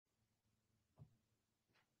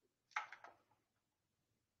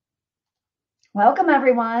Welcome,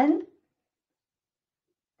 everyone.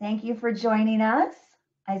 Thank you for joining us.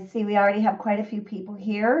 I see we already have quite a few people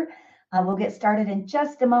here. We'll get started in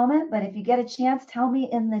just a moment, but if you get a chance, tell me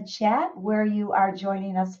in the chat where you are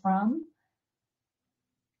joining us from.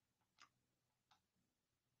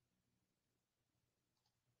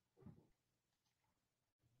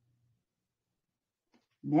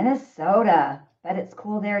 Minnesota. Bet it's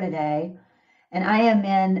cool there today. And I am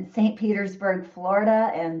in St. Petersburg, Florida,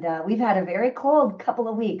 and we've had a very cold couple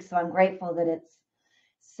of weeks, so I'm grateful that it's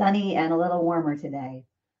sunny and a little warmer today.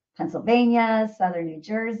 Pennsylvania, southern New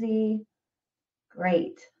Jersey.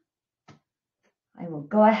 Great. I will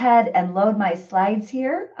go ahead and load my slides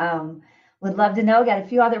here. Would love to know, got a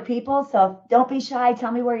few other people, so don't be shy.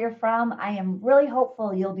 Tell me where you're from. I am really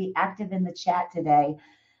hopeful you'll be active in the chat today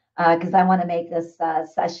because I want to make this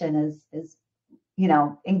session as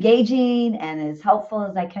engaging and as helpful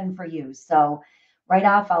as I can for you. So right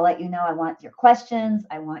off, I'll let you know I want your questions,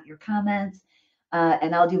 I want your comments,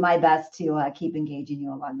 and I'll do my best to keep engaging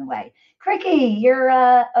you along the way. Cricky, you're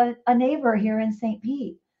a neighbor here in St.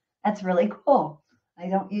 Pete. That's really cool. I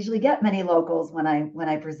don't usually get many locals when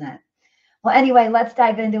I present. Well, anyway, let's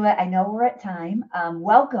dive into it. I know we're at time.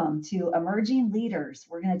 Welcome to Emerging Leaders.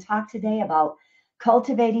 We're going to talk today about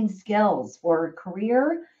cultivating skills for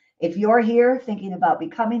career. If you're here thinking about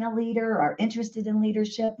becoming a leader or interested in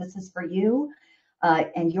leadership, this is for you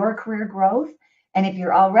and your career growth. And if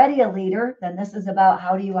you're already a leader, then this is about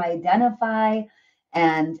how do you identify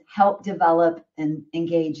and help develop and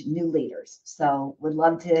engage new leaders. So would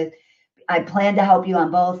love to, I plan to help you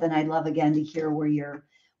on both. And I'd love again to hear where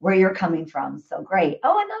you're coming from. So great.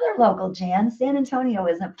 Oh, another local, Jan. San Antonio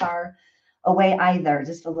isn't far away either,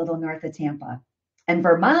 just a little north of Tampa. And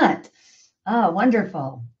Vermont. Oh,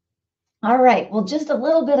 wonderful. All right. Well, just a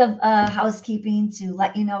little bit of housekeeping to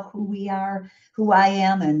let you know who we are, who I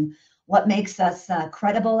am, and what makes us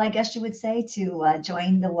credible, I guess you would say, to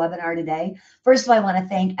join the webinar today. First of all, I want to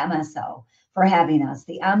thank MSO for having us.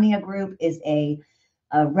 The Omnia Group is a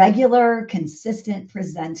regular, consistent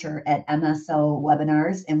presenter at MSO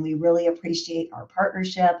webinars, and we really appreciate our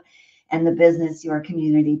partnership and the business your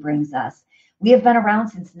community brings us. We have been around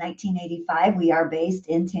since 1985. We are based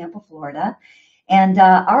in Tampa, Florida, and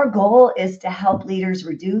our goal is to help leaders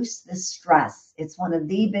reduce the stress. It's one of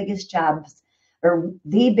the biggest jobs or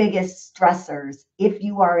the biggest stressors if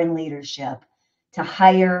you are in leadership, to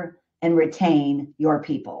hire and retain your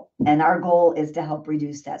people. And our goal is to help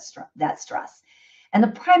reduce that stress. And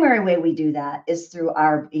the primary way we do that is through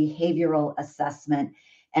our behavioral assessment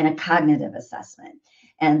and a cognitive assessment.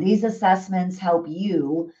 And these assessments help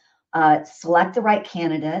you select the right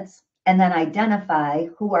candidates and then identify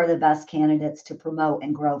who are the best candidates to promote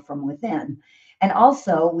and grow from within. And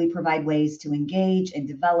also, we provide ways to engage and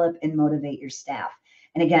develop and motivate your staff.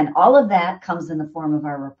 And again, all of that comes in the form of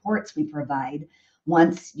our reports we provide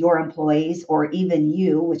once your employees or even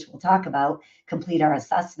you, which we'll talk about, complete our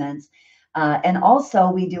assessments. And also,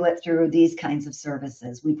 we do it through these kinds of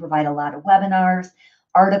services. We provide a lot of webinars,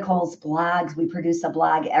 articles, blogs. We produce a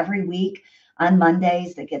blog every week on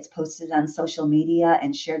Mondays that gets posted on social media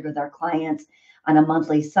and shared with our clients on a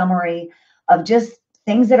monthly summary of just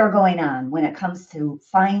things that are going on when it comes to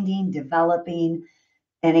finding, developing,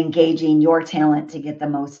 and engaging your talent to get the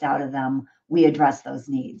most out of them. We address those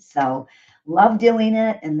needs. So love doing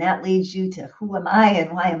it. And that leads you to who am I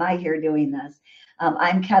and why am I here doing this?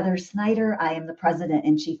 I'm Keather Snyder. I am the President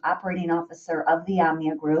and Chief Operating Officer of the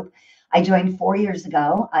Omnia Group. I joined 4 years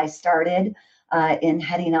ago. I started in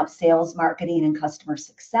heading up sales, marketing, and customer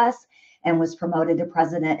success, and was promoted to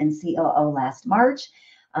President and COO last March.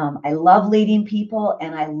 I love leading people,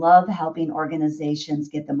 and I love helping organizations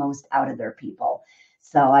get the most out of their people.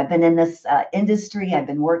 So I've been in this industry. I've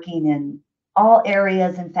been working in all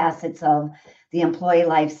areas and facets of the employee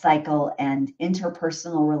life cycle and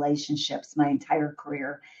interpersonal relationships my entire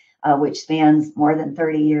career, which spans more than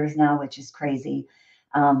 30 years now, which is crazy.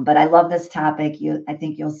 But I love this topic. I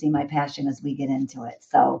think you'll see my passion as we get into it.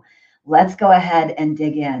 So let's go ahead and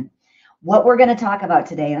dig in. What we're going to talk about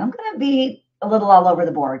today, and I'm going to be a little all over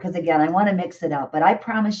the board because, again, I want to mix it up. But I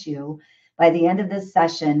promise you, by the end of this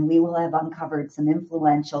session, we will have uncovered some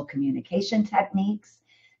influential communication techniques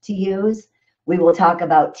to use. We will talk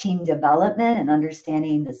about team development and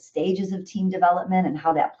understanding the stages of team development and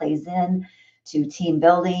how that plays in to team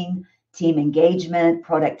building, team engagement,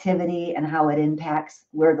 productivity, and how it impacts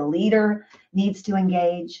where the leader needs to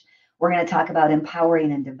engage. We're going to talk about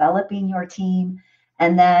empowering and developing your team.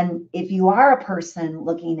 And then if you are a person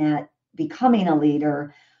looking at becoming a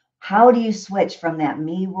leader, how do you switch from that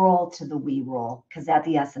me role to the we role? Because at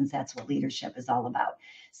the essence, that's what leadership is all about.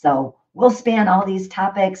 So we'll span all these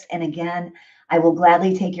topics. And again, I will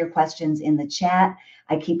gladly take your questions in the chat.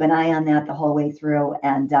 I keep an eye on that the whole way through.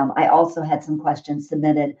 And I also had some questions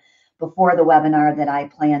submitted before the webinar that I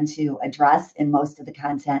plan to address in most of the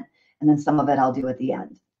content, and then some of it I'll do at the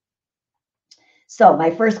end. So my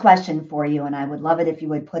first question for you, and I would love it if you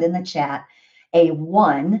would put in the chat, a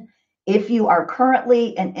 1, if you are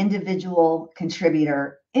currently an individual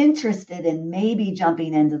contributor interested in maybe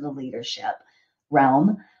jumping into the leadership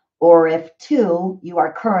realm, or if 2, you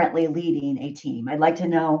are currently leading a team. I'd like to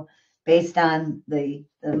know, based on the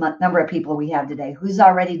number of people we have today, who's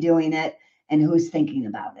already doing it and who's thinking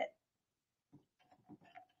about it.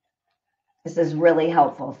 This is really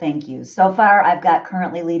helpful. Thank you. So far, I've got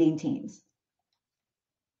currently leading teams.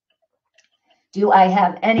 Do I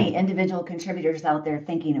have any individual contributors out there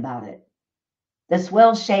thinking about it? This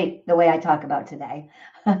will shape the way I talk about today.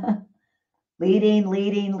 Leading.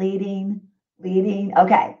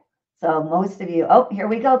 Okay. So most of you, oh, here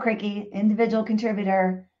we go, Cricky, individual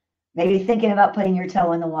contributor, maybe thinking about putting your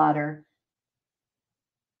toe in the water.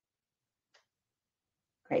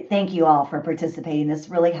 Great. Thank you all for participating. This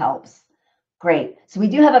really helps. Great. So we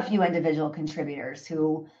do have a few individual contributors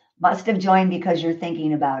who must have joined because you're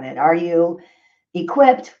thinking about it. Are you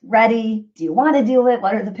equipped, ready? Do you want to do it?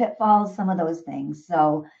 What are the pitfalls? Some of those things.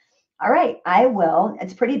 So, all right, I will.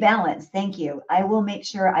 It's pretty balanced. Thank you. I will make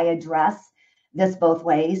sure I address this both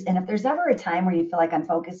ways. And if there's ever a time where you feel like I'm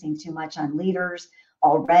focusing too much on leaders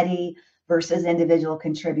already versus individual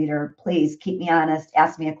contributor, please keep me honest,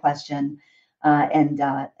 ask me a question,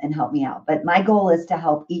 and help me out. But my goal is to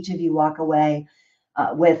help each of you walk away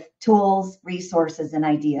with tools, resources, and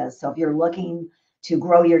ideas. So if you're looking to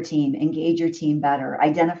grow your team, engage your team better,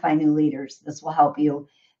 identify new leaders, this will help you.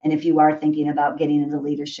 And if you are thinking about getting into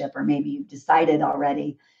leadership, or maybe you've decided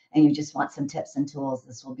already and you just want some tips and tools,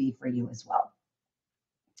 this will be for you as well.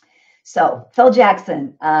 So Phil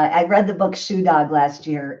Jackson, I read the book Shoe Dog last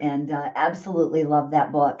year and absolutely love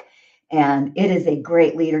that book. And it is a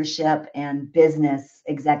great leadership and business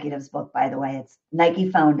executives book, by the way. It's Nike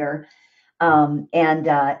founder.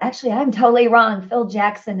 Actually, I'm totally wrong. Phil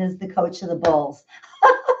Jackson is the coach of the Bulls.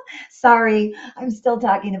 Sorry, I'm still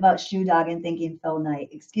talking about Shoe Dog and thinking Phil Knight.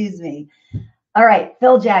 Excuse me. All right,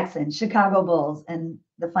 Phil Jackson, Chicago Bulls. And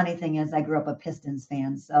the funny thing is, I grew up a Pistons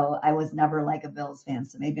fan, so I was never like a Bills fan,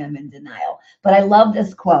 so maybe I'm in denial. But I love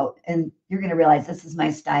this quote, and you're going to realize this is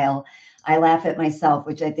my style. I laugh at myself,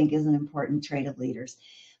 which I think is an important trait of leaders.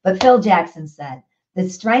 But Phil Jackson said, "The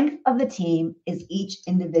strength of the team is each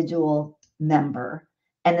individual member,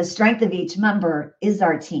 and the strength of each member is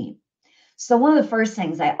our team." So one of the first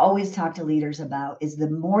things I always talk to leaders about is the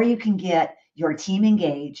more you can get your team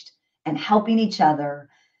engaged and helping each other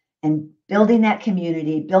and building that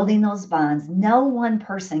community, building those bonds. No one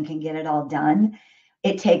person can get it all done.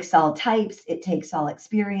 It takes all types, it takes all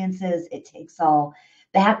experiences, it takes all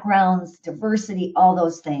backgrounds, diversity, all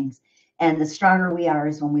those things. And the stronger we are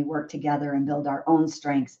is when we work together and build our own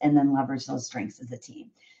strengths and then leverage those strengths as a team.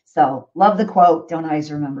 So love the quote, don't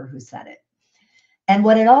always remember who said it. And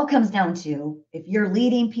what it all comes down to, if you're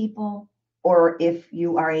leading people or if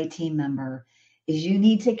you are a team member, is you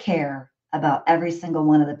need to care about every single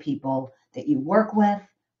one of the people that you work with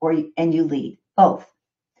and you lead, both.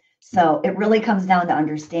 So it really comes down to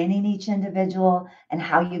understanding each individual and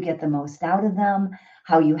how you get the most out of them,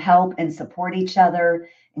 how you help and support each other,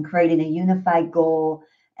 and creating a unified goal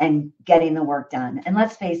and getting the work done. And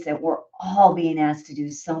let's face it, we're all being asked to do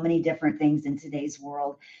so many different things in today's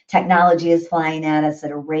world. Technology is flying at us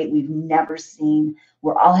at a rate we've never seen.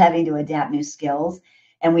 We're all having to adapt new skills,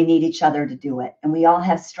 and we need each other to do it. And we all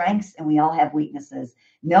have strengths and we all have weaknesses.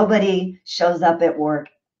 Nobody shows up at work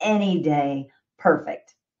any day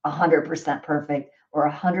perfect, 100% perfect, or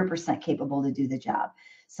 100% capable to do the job.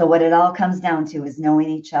 So what it all comes down to is knowing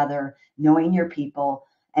each other, knowing your people,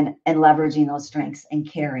 and leveraging those strengths and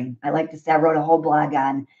caring. I like to say, I wrote a whole blog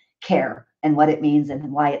on care and what it means and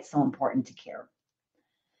why it's so important to care.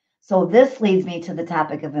 So this leads me to the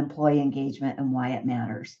topic of employee engagement and why it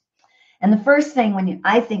matters. And the first thing when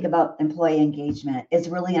I think about employee engagement is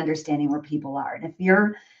really understanding where people are. And if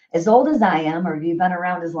you're as old as I am, or if you've been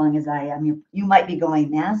around as long as I am, you might be going,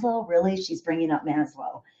 Maslow, really? She's bringing up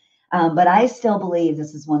Maslow. But I still believe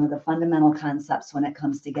this is one of the fundamental concepts when it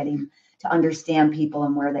comes to getting to understand people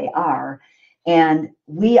and where they are. And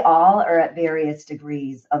we all are at various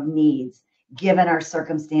degrees of needs, given our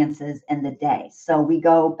circumstances and the day. So we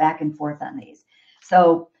go back and forth on these.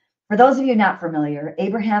 So for those of you not familiar,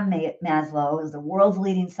 Abraham Maslow is the world's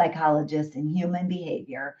leading psychologist in human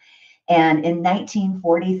behavior. And in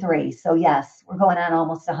 1943, so yes, we're going on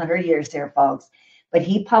almost 100 years here, folks, but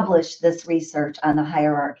he published this research on the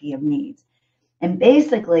hierarchy of needs. And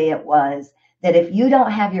basically it was that if you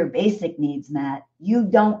don't have your basic needs met, you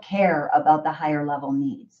don't care about the higher level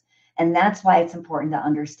needs. And that's why it's important to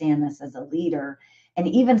understand this as a leader. And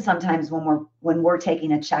even sometimes when we're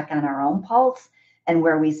taking a check on our own pulse and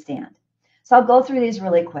where we stand. So I'll go through these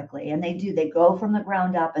really quickly. And they go from the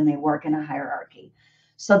ground up and they work in a hierarchy.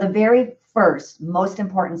 So the very first most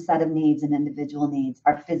important set of needs and individual needs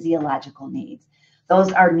are physiological needs.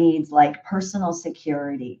 Those are needs like personal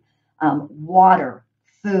security, water,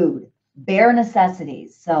 food, bare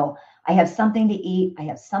necessities. So I have something to eat, I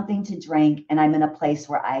have something to drink, and I'm in a place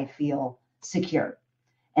where I feel secure.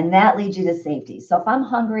 And that leads you to safety. So if I'm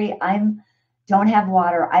hungry, don't have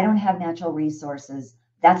water, I don't have natural resources,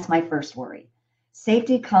 that's my first worry.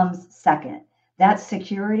 Safety comes second. That's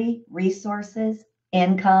security, resources,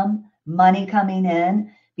 income, money coming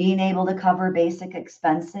in, being able to cover basic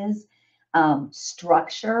expenses,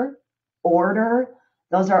 structure, order.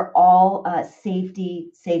 Those are all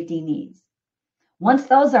safety needs. Once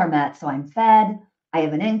those are met, so I'm fed, I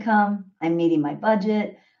have an income, I'm meeting my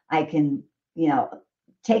budget, I can,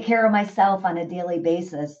 take care of myself on a daily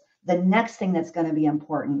basis. The next thing that's going to be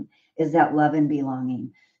important is that love and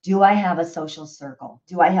belonging. Do I have a social circle?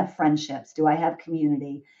 Do I have friendships? Do I have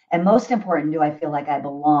community? And most important, do I feel like I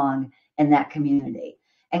belong in that community?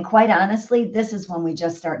 And quite honestly, this is when we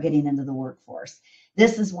just start getting into the workforce.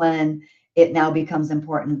 This is when it now becomes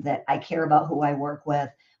important that I care about who I work with.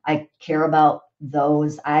 I care about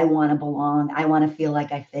those. I want to belong. I want to feel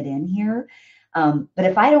like I fit in here. But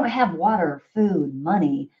if I don't have water, food,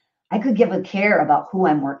 money, I could give a care about who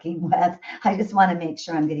I'm working with. I just want to make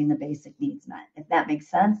sure I'm getting the basic needs met. If that makes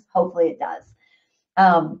sense, hopefully it does.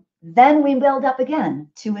 Then we build up again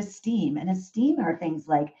to esteem. And esteem are things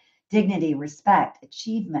like dignity, respect,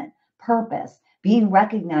 achievement, purpose, being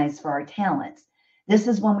recognized for our talents. This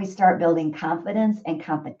is when we start building confidence and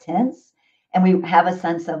competence. And we have a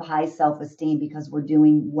sense of high self-esteem because we're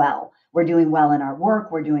doing well. We're doing well in our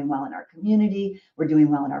work. We're doing well in our community. We're doing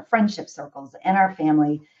well in our friendship circles and our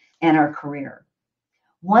family and our career.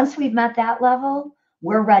 Once we've met that level,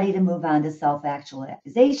 we're ready to move on to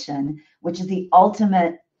self-actualization, which is the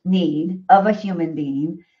ultimate need of a human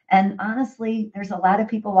being. And honestly, there's a lot of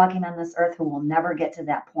people walking on this earth who will never get to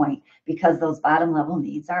that point because those bottom level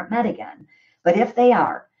needs aren't met again. But if they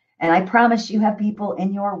are, and I promise you have people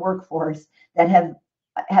in your workforce that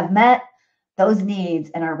have met those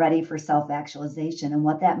needs and are ready for self-actualization. And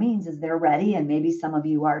what that means is they're ready, and maybe some of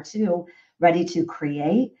you are too, ready to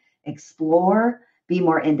create, explore, be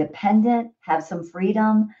more independent, have some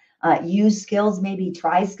freedom, use skills, maybe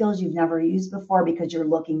try skills you've never used before because you're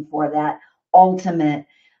looking for that ultimate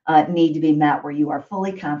need to be met where you are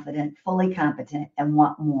fully confident, fully competent, and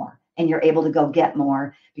want more. And you're able to go get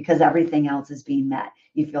more because everything else is being met.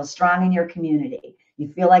 You feel strong in your community. You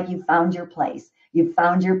feel like you found your place. You've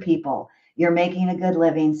found your people. You're making a good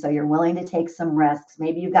living, so you're willing to take some risks.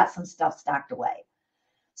 Maybe you've got some stuff stocked away.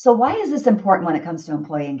 So why is this important when it comes to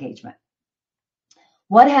employee engagement?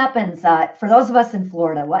 What happens, for those of us in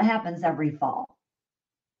Florida, what happens every fall?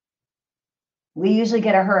 We usually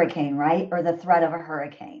get a hurricane, right? Or the threat of a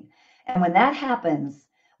hurricane. And when that happens,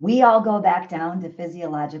 we all go back down to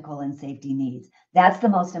physiological and safety needs. That's the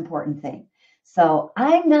most important thing. So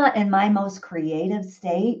I'm not in my most creative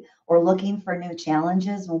state or looking for new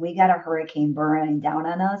challenges when we got a hurricane burning down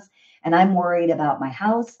on us. And I'm worried about my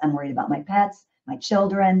house. I'm worried about my pets, my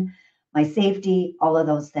children, my safety, all of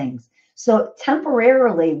those things. So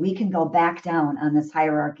temporarily, we can go back down on this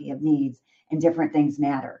hierarchy of needs and different things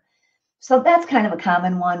matter. So that's kind of a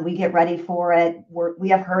common one. We get ready for it. We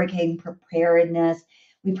have hurricane preparedness.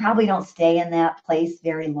 We probably don't stay in that place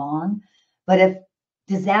very long. But if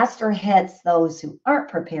disaster hits those who aren't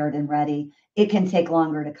prepared and ready, it can take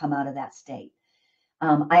longer to come out of that state.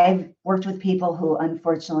 I've worked with people who,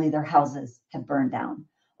 unfortunately, their houses have burned down,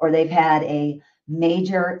 or they've had a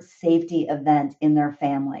major safety event in their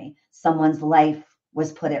family. Someone's life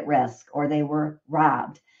was put at risk, or they were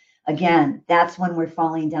robbed. Again, that's when we're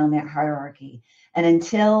falling down that hierarchy. And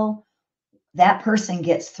until that person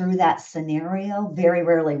gets through that scenario, very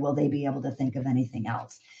rarely will they be able to think of anything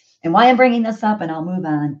else. And why I'm bringing this up, and I'll move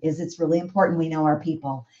on, is it's really important we know our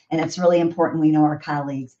people, and it's really important we know our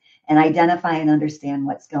colleagues and identify and understand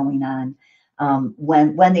what's going on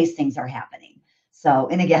when these things are happening. So,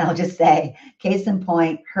 and again, I'll just say, case in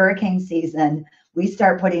point, hurricane season, we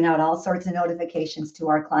start putting out all sorts of notifications to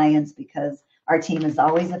our clients because our team is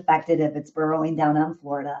always affected if it's burrowing down on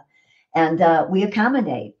Florida. And we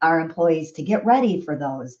accommodate our employees to get ready for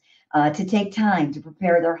those, to take time to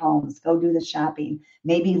prepare their homes, go do the shopping,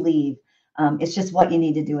 maybe leave. It's just what you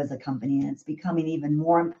need to do as a company, and it's becoming even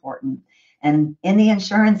more important. And in the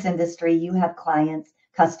insurance industry, you have clients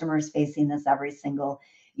customers facing this every single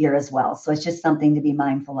year as well. So it's just something to be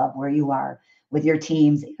mindful of where you are with your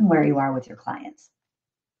teams and where you are with your clients.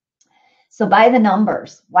 So by the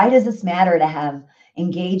numbers, why does this matter to have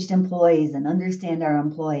engaged employees and understand our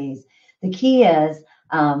employees? The key is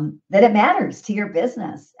that it matters to your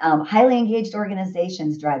business. Highly engaged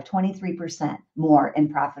organizations drive 23% more in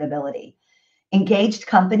profitability. Engaged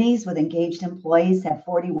companies with engaged employees have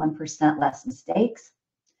 41% less mistakes,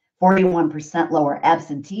 41% lower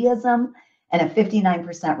absenteeism, and a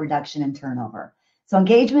 59% reduction in turnover. So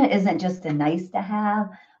engagement isn't just a nice to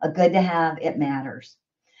have, a good to have, it matters.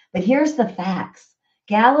 But here's the facts.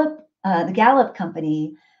 The Gallup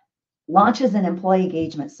company launches an employee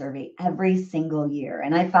engagement survey every single year.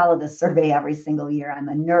 And I follow this survey every single year. I'm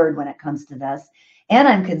a nerd when it comes to this. And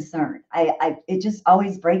I'm concerned. It just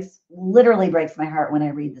always literally breaks my heart when I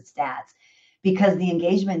read the stats, because the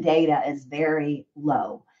engagement data is very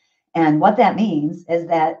low. And what that means is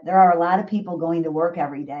that there are a lot of people going to work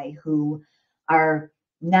every day who are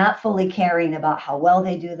not fully caring about how well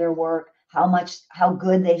they do their work, how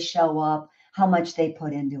good they show up, how much they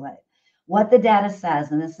put into it. What the data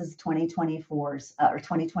says, and this is 2024's or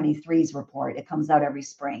 2023's report, it comes out every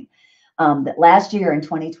spring, that last year in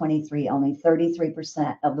 2023, only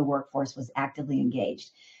 33% of the workforce was actively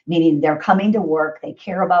engaged, meaning they're coming to work, they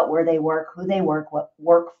care about where they work, who they work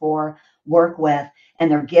for, work with, and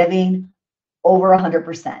they're giving over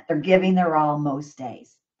 100%. They're giving their all most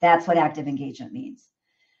days. That's what active engagement means.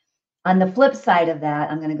 On the flip side of that,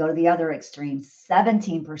 I'm going to go to the other extreme,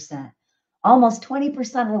 17%. Almost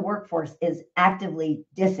 20% of the workforce is actively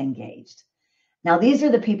disengaged. Now, these are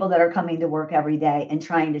the people that are coming to work every day and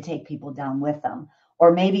trying to take people down with them,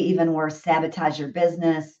 or maybe even worse, sabotage your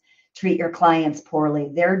business, treat your clients poorly.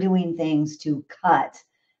 They're doing things to cut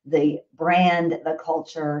the brand, the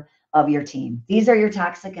culture of your team. These are your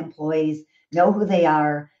toxic employees. Know who they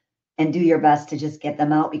are and do your best to just get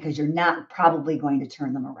them out, because you're not probably going to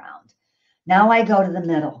turn them around. Now I go to the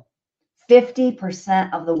middle.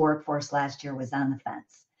 50% of the workforce last year was on the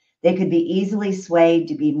fence. They could be easily swayed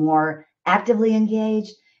to be more actively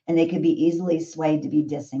engaged, and they could be easily swayed to be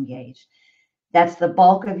disengaged. That's the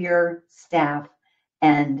bulk of your staff,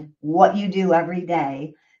 and what you do every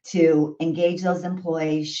day to engage those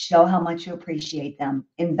employees, show how much you appreciate them,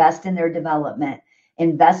 invest in their development,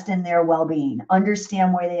 invest in their well-being,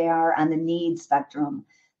 understand where they are on the needs spectrum.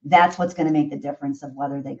 That's what's going to make the difference of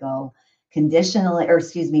whether they go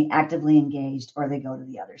actively engaged, or they go to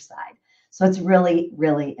the other side. So it's really,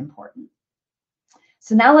 really important.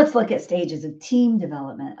 So now let's look at stages of team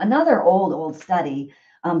development. Another old study,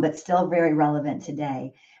 but still very relevant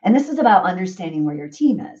today. And this is about understanding where your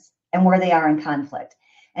team is and where they are in conflict.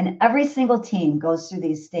 And every single team goes through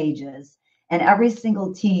these stages, and every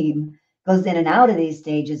single team goes in and out of these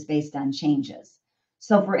stages based on changes.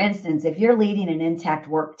 So for instance, if you're leading an intact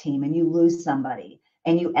work team and you lose somebody,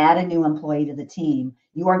 and you add a new employee to the team,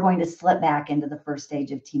 you are going to slip back into the first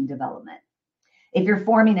stage of team development. If you're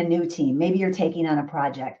forming a new team, maybe you're taking on a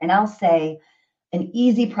project, and I'll say an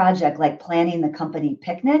easy project like planning the company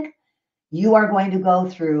picnic, you are going to go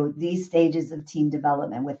through these stages of team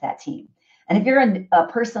development with that team. And if you're a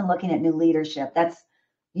person looking at new leadership, that's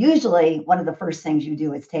usually one of the first things you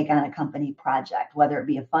do is take on a company project, whether it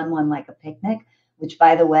be a fun one like a picnic, which,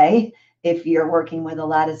 by the way, if you're working with a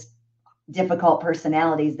lot of difficult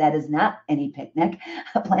personalities, that is not any picnic.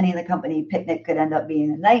 Planning the company picnic could end up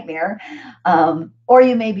being a nightmare. Or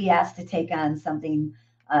you may be asked to take on something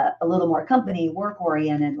a little more company work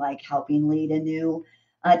oriented, like helping lead a new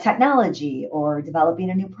technology, or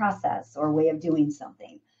developing a new process or way of doing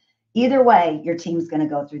something. Either way, your team's going to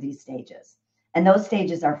go through these stages. And those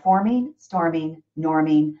stages are forming, storming,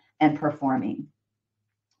 norming, and performing.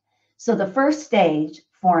 So the first stage,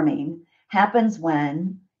 forming, happens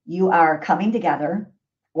when you are coming together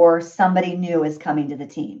or somebody new is coming to the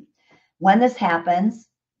team. When this happens,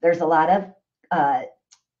 there's a lot of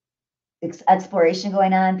exploration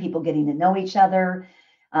going on, people getting to know each other.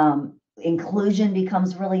 Inclusion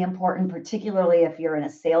becomes really important, particularly if you're in a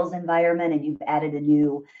sales environment and you've added a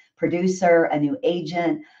new producer, a new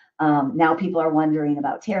agent. Now people are wondering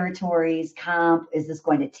about territories, comp. Is this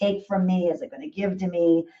going to take from me? Is it going to give to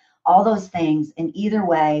me? All those things. And either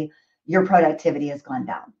way, your productivity has gone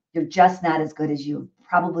down. You're just not as good as you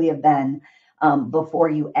probably have been before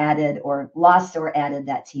you added or lost or added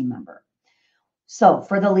that team member. So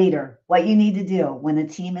for the leader, what you need to do when the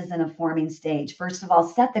team is in a forming stage, first of all,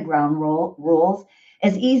 set the ground rules.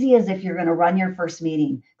 As easy as if you're going to run your first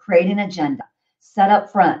meeting, create an agenda, set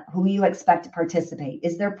up front who you expect to participate.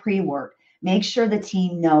 Is there pre-work? Make sure the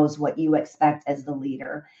team knows what you expect as the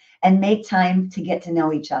leader, and make time to get to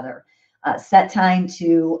know each other. Set time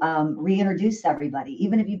to reintroduce everybody.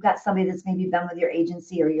 Even if you've got somebody that's maybe been with your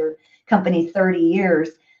agency or your company 30 years,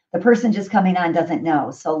 the person just coming on doesn't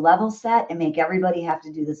know. So level set and make everybody have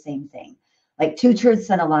to do the same thing. Like 2 truths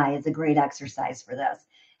and a lie is a great exercise for this.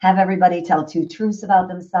 Have everybody tell 2 truths about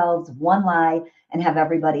themselves, 1 lie, and have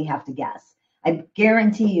everybody have to guess. I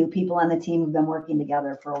guarantee you people on the team who've been working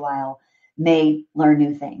together for a while may learn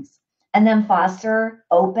new things. And then foster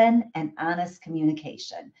open and honest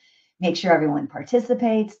communication. Make sure everyone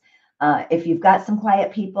participates. If you've got some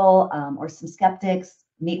quiet people or some skeptics,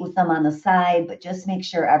 meet with them on the side, but just make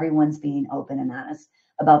sure everyone's being open and honest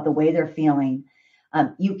about the way they're feeling.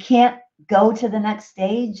 You can't go to the next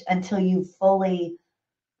stage until you've fully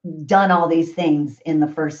done all these things in the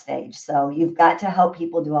first stage. So you've got to help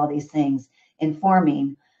people do all these things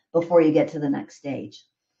informing before you get to the next stage.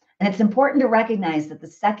 And it's important to recognize that the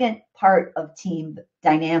second part of team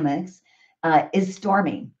dynamics is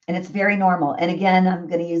storming, and it's very normal. And again, I'm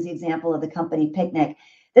going to use the example of the company picnic.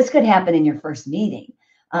 This could happen in your first meeting.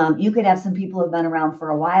 You could have some people who have been around for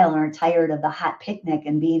a while and are tired of the hot picnic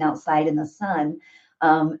and being outside in the sun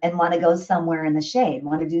and want to go somewhere in the shade,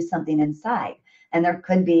 want to do something inside. And there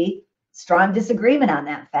could be strong disagreement on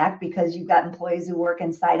that fact because you've got employees who work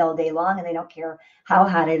inside all day long and they don't care how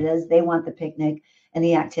hot it is. They want the picnic and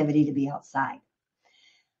the activity to be outside.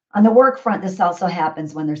 On the work front, this also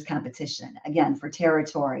happens when there's competition, again, for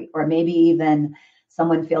territory, or maybe even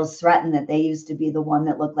someone feels threatened that they used to be the one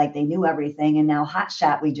that looked like they knew everything, and now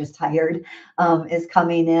Hotshot, we just hired, is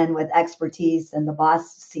coming in with expertise, and the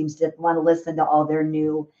boss seems to want to listen to all their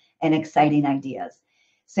new and exciting ideas.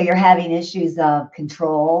 So you're having issues of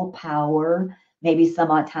control, power, maybe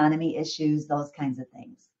some autonomy issues, those kinds of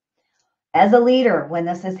things. As a leader, when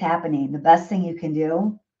this is happening, the best thing you can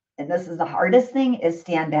do, and this is the hardest thing, is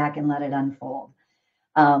stand back and let it unfold.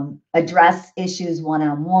 Address issues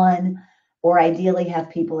one-on-one, or ideally have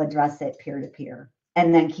people address it peer-to-peer,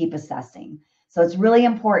 and then keep assessing. So it's really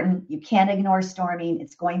important. You can't ignore storming.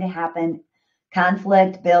 It's going to happen.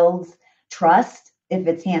 Conflict builds trust if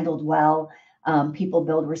it's handled well. People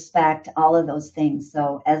build respect, all of those things.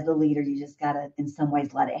 So as the leader, you just got to, in some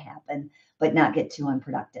ways, let it happen, but not get too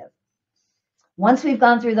unproductive. Once we've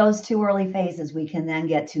gone through those 2 early phases, we can then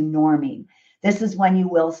get to norming. This is when you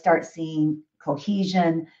will start seeing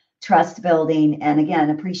cohesion, trust building, and again,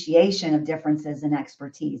 appreciation of differences in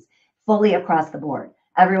expertise fully across the board.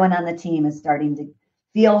 Everyone on the team is starting to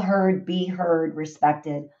feel heard, be heard,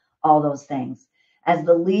 respected, all those things. As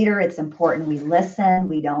the leader, it's important we listen.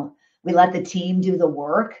 We let the team do the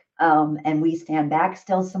work, and we stand back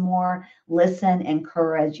still some more, listen,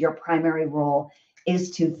 encourage. Your primary role is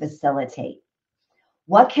to facilitate.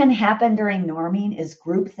 What can happen during norming is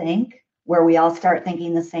groupthink, where we all start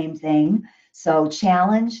thinking the same thing. So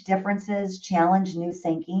challenge differences, challenge new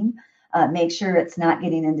thinking. Make sure it's not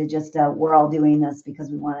getting into just we're all doing this because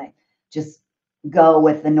we want to just go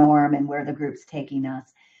with the norm and where the group's taking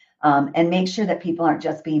us. And make sure that people aren't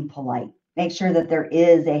just being polite. Make sure that there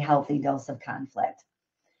is a healthy dose of conflict.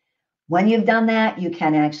 When you've done that, you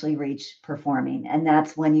can actually reach performing. And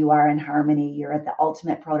that's when you are in harmony. You're at the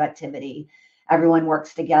ultimate productivity. Everyone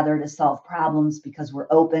works together to solve problems because we're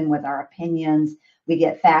open with our opinions. We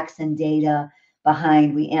get facts and data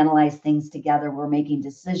behind. We analyze things together. We're making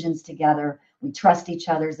decisions together. We trust each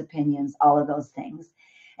other's opinions, all of those things.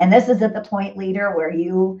 And this is at the point, leader, where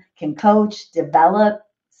you can coach, develop,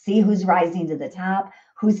 see who's rising to the top,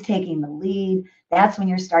 who's taking the lead. That's when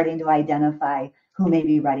you're starting to identify who may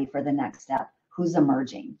be ready for the next step, who's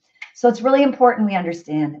emerging. So it's really important we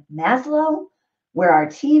understand Maslow, where our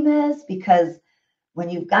team is, because when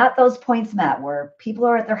you've got those points met where people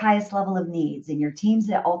are at their highest level of needs and your team's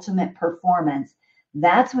at ultimate performance,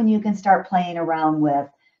 that's when you can start playing around with,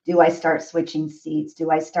 do I start switching seats?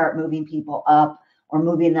 Do I start moving people up or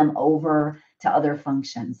moving them over to other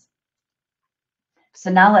functions? So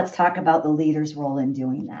now let's talk about the leader's role in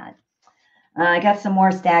doing that. I got some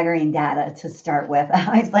more staggering data to start with.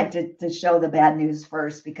 I like to show the bad news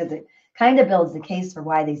first because it kind of builds the case for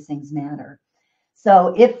why these things matter.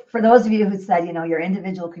 So if, for those of you who said, you're an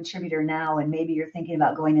individual contributor now, and maybe you're thinking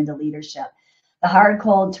about going into leadership, the hard,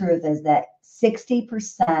 cold truth is that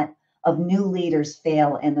 60% of new leaders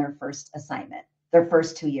fail in their first assignment, their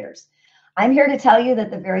first 2 years. I'm here to tell you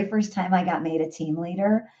that the very first time I got made a team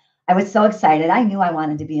leader, I was so excited. I knew I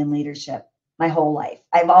wanted to be in leadership my whole life.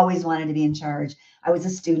 I've always wanted to be in charge. I was a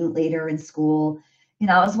student leader in school.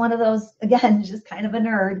 I was one of those, again, just kind of a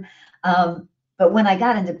nerd. But when I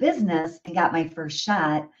got into business and got my first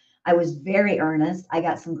shot, I was very earnest. I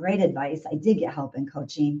got some great advice. I did get help in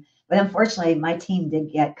coaching, but unfortunately, my team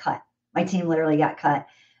did get cut. My team literally got cut.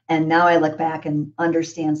 And now I look back and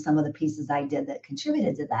understand some of the pieces I did that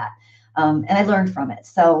contributed to that. And I learned from it.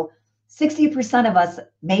 So 60% of us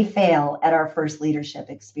may fail at our first leadership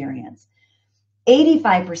experience.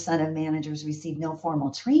 85% of managers receive no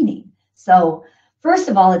formal training. So first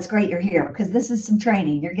of all, it's great you're here because this is some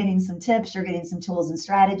training. You're getting some tips, you're getting some tools and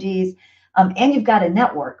strategies, and you've got a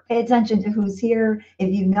network. Pay attention to who's here. If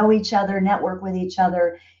you know each other, network with each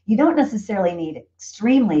other. You don't necessarily need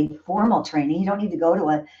extremely formal training. You don't need to go to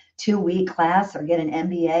a 2-week class or get an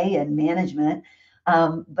MBA in management,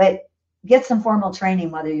 but get some formal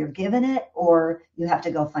training, whether you're given it or you have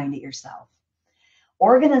to go find it yourself.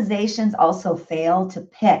 Organizations also fail to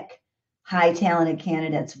pick high talented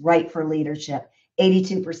candidates right for leadership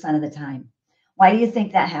 82% of the time. Why do you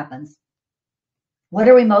think that happens? What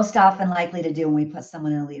are we most often likely to do when we put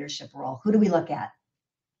someone in a leadership role? Who do we look at?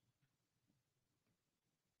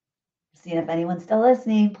 Seeing if anyone's still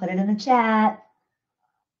listening, put it in the chat.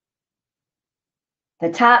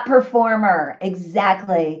 The top performer,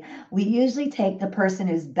 exactly. We usually take the person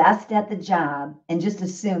who's best at the job and just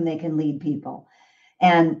assume they can lead people.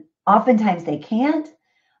 And oftentimes they can't.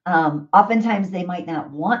 Oftentimes they might not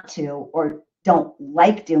want to or don't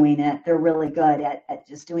like doing it. They're really good at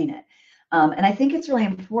just doing it. And I think it's really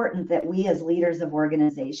important that we as leaders of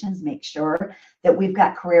organizations make sure that we've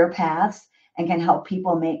got career paths and can help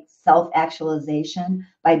people make self-actualization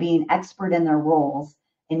by being expert in their roles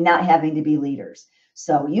and not having to be leaders.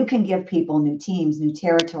 So you can give people new teams, new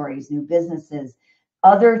territories, new businesses,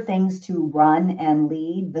 other things to run and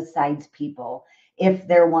lead besides people if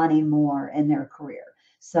they're wanting more in their career.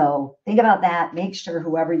 So think about that. Make sure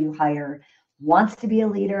whoever you hire wants to be a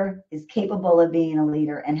leader, is capable of being a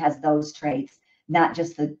leader, and has those traits, not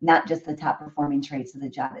just the top performing traits of the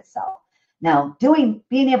job itself. Now,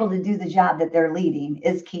 being able to do the job that they're leading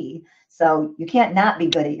is key. So you can't not be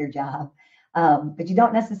good at your job, but you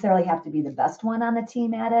don't necessarily have to be the best one on the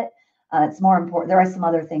team at it. It's more important. There are some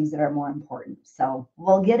other things that are more important. So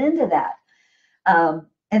we'll get into that.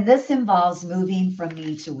 And this involves moving from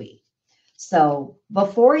me to we. So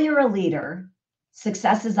before you're a leader,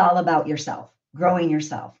 success is all about yourself, growing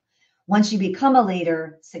yourself. Once you become a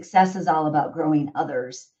leader, success is all about growing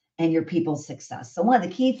others and your people's success. So one of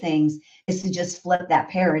the key things is to just flip that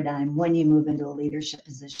paradigm when you move into a leadership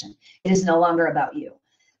position. It is no longer about you.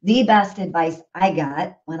 The best advice I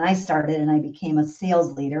got when I started and I became a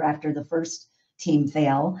sales leader after the first team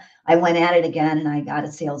fail, I went at it again and I got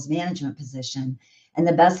a sales management position. And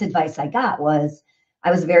the best advice I got was,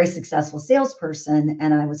 I was a very successful salesperson,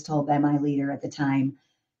 and I was told by my leader at the time,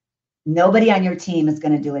 nobody on your team is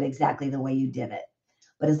going to do it exactly the way you did it.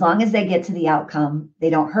 But as long as they get to the outcome, they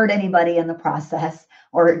don't hurt anybody in the process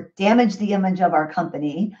or damage the image of our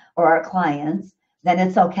company or our clients, then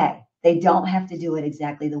it's okay. They don't have to do it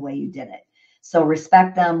exactly the way you did it. So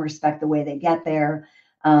respect them, respect the way they get there,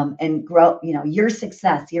 and grow. Your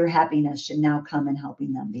success, your happiness should now come in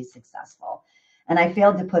helping them be successful. And I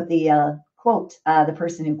failed to put the quote, the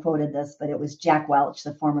person who quoted this, but it was Jack Welch,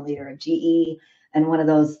 the former leader of GE and one of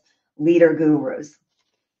those leader gurus.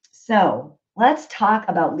 So let's talk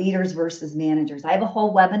about leaders versus managers. I have a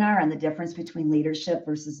whole webinar on the difference between leadership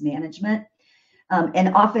versus management. And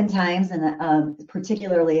oftentimes, and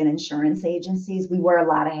particularly in insurance agencies, we wear a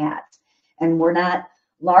lot of hats, and we're not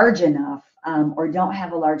large enough or don't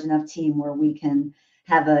have a large enough team where we can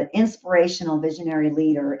have an inspirational visionary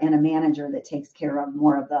leader and a manager that takes care of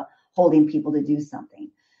more of the holding people to do something.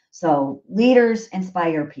 So leaders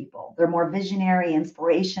inspire people. They're more visionary,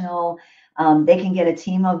 inspirational. They can get a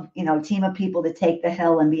team of people to take the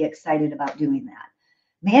hill and be excited about doing that.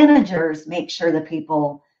 Managers make sure the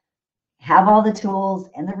people have all the tools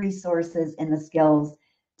and the resources and the skills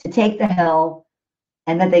to take the hill,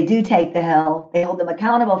 and that they do take the hill. They hold them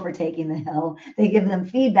accountable for taking the hill. They give them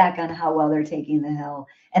feedback on how well they're taking the hill,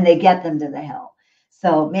 and they get them to the hill.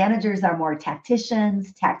 So managers are more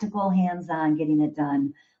tacticians, tactical, hands-on, getting it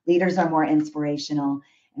done. Leaders are more inspirational.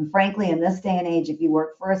 And frankly, in this day and age, if you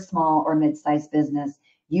work for a small or mid-sized business,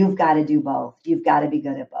 you've got to do both. You've got to be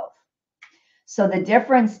good at both. So the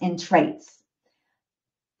difference in traits.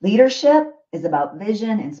 Leadership is about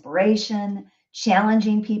vision, inspiration,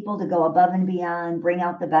 challenging people to go above and beyond, bring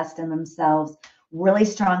out the best in themselves, really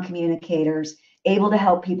strong communicators, able to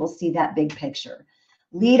help people see that big picture.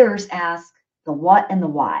 Leaders ask the what and the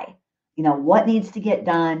why. What needs to get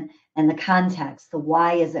done and the context. The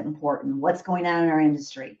why is it important? What's going on in our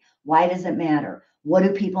industry? Why does it matter? What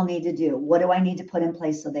do people need to do? What do I need to put in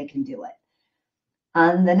place so they can do it?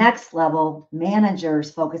 On the next level,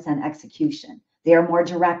 managers focus on execution. They are more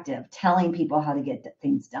directive, telling people how to get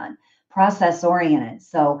things done, process oriented.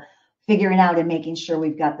 So figuring out and making sure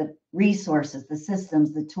we've got the resources, the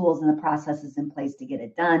systems, the tools, and the processes in place to get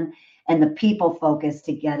it done, and the people focused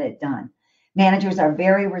to get it done. Managers are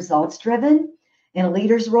very results driven. In a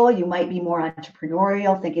leader's role, you might be more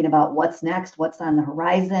entrepreneurial, thinking about what's next, what's on the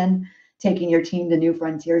horizon, taking your team to new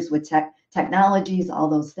frontiers with technologies, all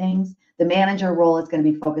those things. The manager role is going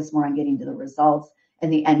to be focused more on getting to the results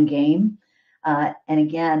and the end game. And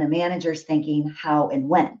again, a manager's thinking how and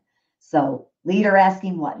when. So leader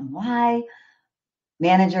asking what and why,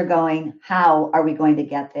 manager going, how are we going to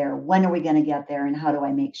get there? When are we going to get there? And how do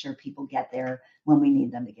I make sure people get there when we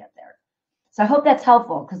need them to get there? So I hope that's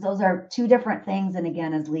helpful, because those are two different things. And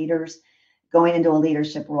again, as leaders going into a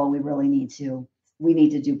leadership role, we need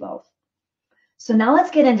to do both. So now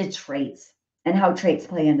let's get into traits and how traits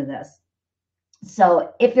play into this.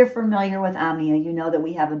 So if you're familiar with Omnia, you know that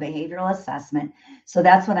we have a behavioral assessment. So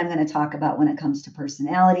that's what I'm going to talk about when it comes to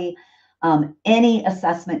personality. Any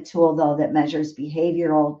assessment tool, though, that measures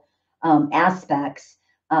behavioral aspects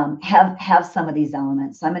have some of these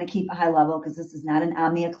elements. So I'm going to keep a high level, because this is not an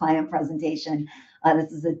Omnia client presentation.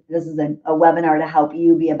 This is a webinar to help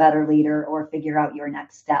you be a better leader or figure out your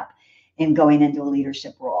next step in going into a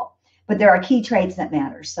leadership role. But there are key traits that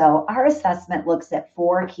matter. So our assessment looks at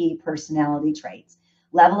 4 key personality traits: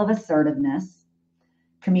 level of assertiveness,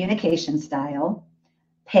 communication style,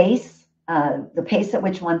 pace, the pace at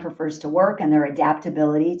which one prefers to work and their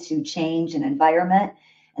adaptability to change and environment,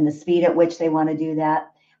 and the speed at which they want to do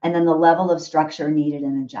that, and then the level of structure needed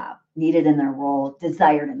in a job, needed in their role,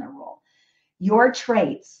 desired in their role. Your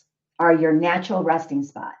traits are your natural resting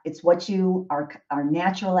spot. It's what you are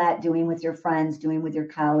natural at doing with your friends, doing with your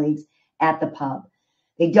colleagues at the pub.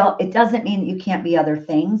 It doesn't mean that you can't be other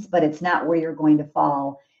things, but it's not where you're going to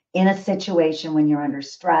fall in a situation when you're under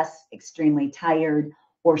stress, extremely tired,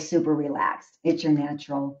 or super relaxed. It's your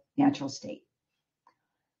natural state.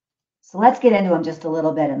 So let's get into them just a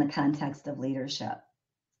little bit in the context of leadership.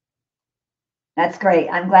 That's great.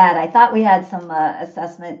 I'm glad. I thought we had some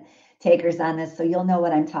assessment takers on this, so you'll know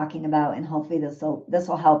what I'm talking about, and hopefully this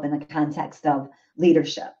will help in the context of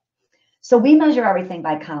leadership. So we measure everything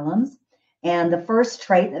by columns, and the first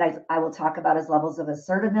trait that I will talk about is levels of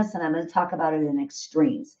assertiveness, and I'm going to talk about it in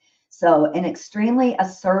extremes. So an extremely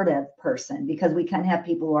assertive person, because we can have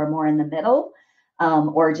people who are more in the middle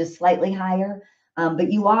or just slightly higher,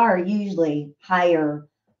 but you are usually higher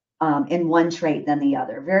in one trait than the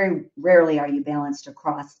other. Very rarely are you balanced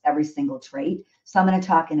across every single trait. So I'm going to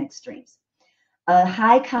talk in extremes.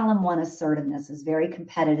 High column 1 assertiveness is very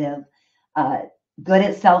competitive, good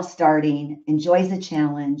at self-starting, enjoys a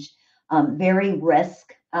challenge, very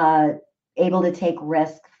able to take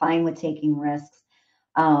risk, fine with taking risks,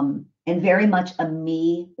 and very much a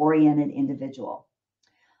me-oriented individual.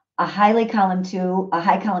 A high column 2,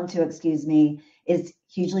 is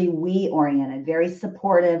hugely we-oriented, very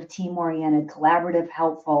supportive, team-oriented, collaborative,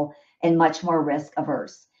 helpful, and much more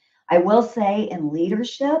risk-averse. I will say in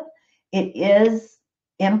leadership, it is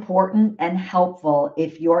important and helpful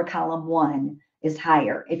if your column 1 is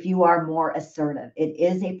higher, if you are more assertive. It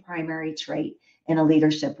is a primary trait in a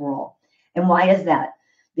leadership role. And why is that?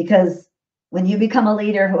 Because when you become a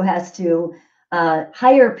leader who has to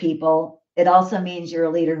hire people, it also means you're a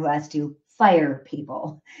leader who has to fire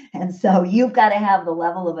people. And so you've got to have the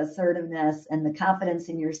level of assertiveness and the confidence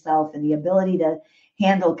in yourself and the ability to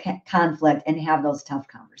handle conflict and have those tough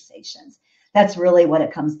conversations. That's really what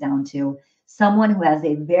it comes down to. Someone who has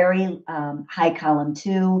a very high column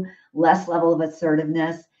 2, less level of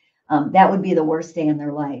assertiveness, that would be the worst day in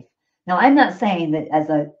their life. Now, I'm not saying that as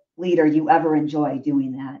a leader you ever enjoy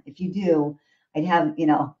doing that. If you do, I'd have,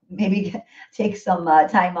 maybe take some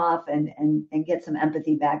time off and get some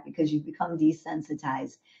empathy back, because you've become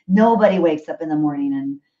desensitized. Nobody wakes up in the morning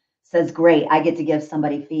and says, great, I get to give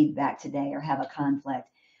somebody feedback today or have a conflict.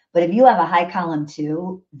 But if you have a high column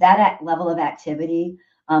 2, that level of activity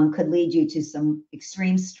could lead you to some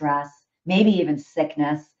extreme stress, maybe even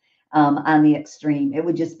sickness on the extreme. It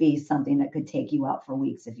would just be something that could take you out for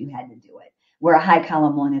weeks if you had to do it. Where a high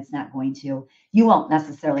column 1, it's not going to. You won't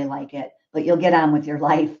necessarily like it, but you'll get on with your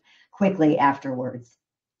life quickly afterwards.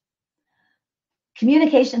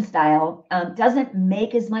 Communication style doesn't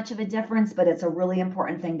make as much of a difference, but it's a really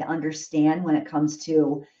important thing to understand when it comes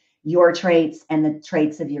to your traits and the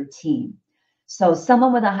traits of your team. So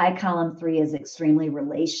someone with a high column 3 is extremely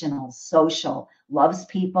relational, social, loves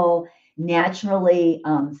people, naturally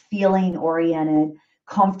feeling oriented,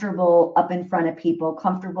 comfortable up in front of people,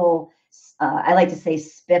 comfortable, I like to say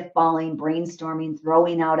spitballing, brainstorming,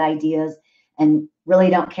 throwing out ideas, and really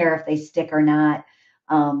don't care if they stick or not.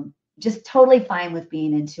 Just totally fine with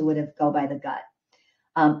being intuitive, go by the gut.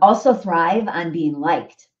 Also thrive on being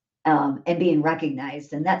liked. and being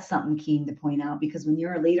recognized. And that's something keen to point out, because when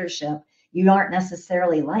you're in leadership, you aren't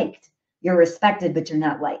necessarily liked. You're respected, but you're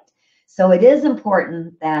not liked. So it is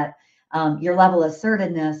important that your level of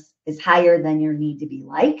assertiveness is higher than your need to be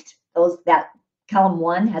liked. That column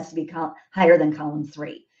 1 has to be higher than column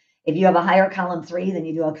 3. If you have a higher column 3 than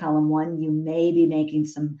you do a column 1, you may be making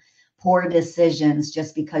some poor decisions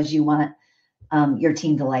just because you want your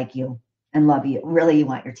team to like you and love you. Really, you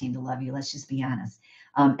want your team to love you. Let's just be honest.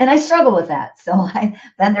 And I struggle with that. So I've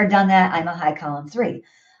been there, done that. I'm a high column 3.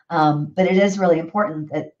 But it is really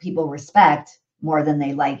important that people respect more than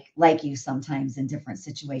they like you sometimes in different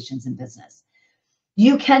situations in business.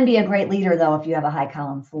 You can be a great leader, though, if you have a high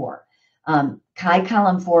column 4. High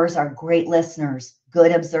column 4s are great listeners,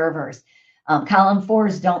 good observers. Column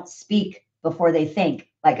 4s don't speak before they think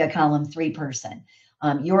like a column 3 person.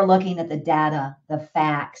 You're looking at the data, the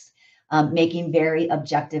facts, making very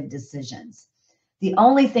objective decisions. The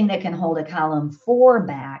only thing that can hold a column 4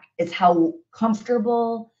 back is how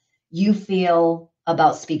comfortable you feel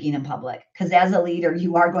about speaking in public. Because as a leader,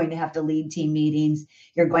 you are going to have to lead team meetings.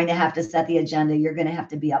 You're going to have to set the agenda. You're going to have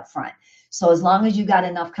to be upfront. So as long as you got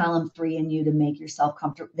enough column 3 in you to make yourself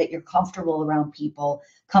comfortable, that you're comfortable around people,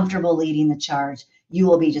 comfortable leading the charge, you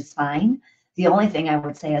will be just fine. The only thing I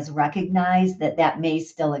would say is recognize that may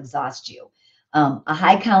still exhaust you. A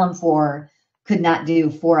high column 4 could not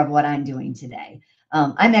do 4 of what I'm doing today.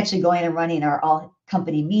 I'm actually going and running our all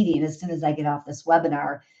company meeting as soon as I get off this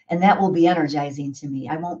webinar, and that will be energizing to me.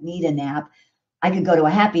 I won't need a nap. I could go to a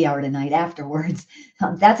happy hour tonight afterwards.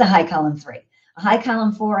 That's a high column 3. A high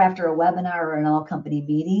column 4 after a webinar or an all company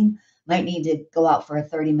meeting might need to go out for a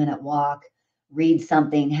 30-minute walk, read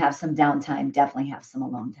something, have some downtime, definitely have some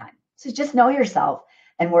alone time. So just know yourself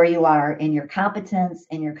and where you are in your competence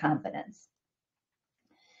and your confidence.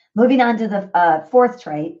 Moving on to the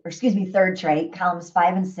third trait, columns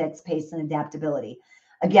 5 and 6, pace and adaptability.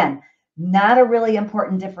 Again, not a really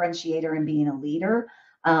important differentiator in being a leader,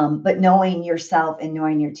 but knowing yourself and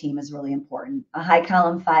knowing your team is really important. A high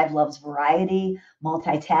column 5 loves variety,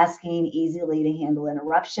 multitasking, easily to handle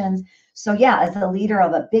interruptions. So yeah, as a leader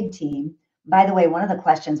of a big team, by the way, one of the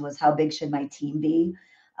questions was, how big should my team be?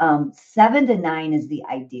 7 to 9 is the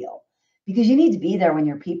ideal, because you need to be there when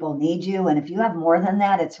your people need you. And if you have more than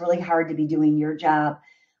that, it's really hard to be doing your job,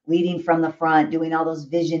 leading from the front, doing all those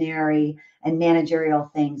visionary and managerial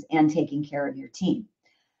things and taking care of your team.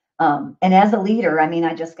 And as a leader, I mean,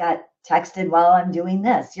 I just got texted while I'm doing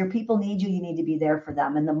this. Your people need you. You need to be there for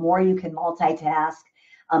them. And the more you can multitask,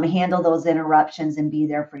 handle those interruptions and be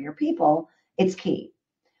there for your people, it's key.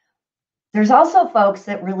 There's also folks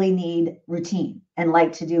that really need routine and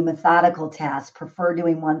like to do methodical tasks, prefer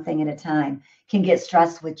doing one thing at a time, can get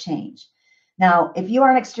stressed with change. Now, if you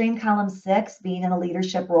are an extreme column 6, being in a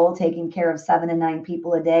leadership role, taking care of 7 and 9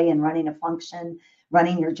 people a day and running a function,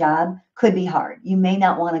 running your job could be hard. You may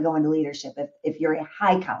not want to go into leadership if you're a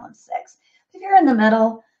high column 6. If you're in the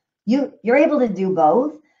middle, you're able to do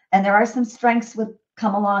both. And there are some strengths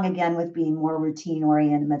come along again with being more routine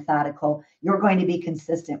oriented, methodical. You're going to be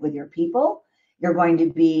consistent with your people. You're going to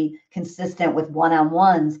be consistent with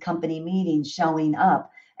one-on-ones, company meetings, showing up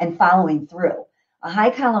and following through. A high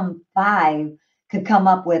column 5 could come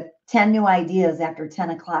up with 10 new ideas after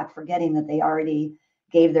 10 o'clock, forgetting that they already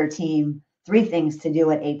gave their team 3 things to do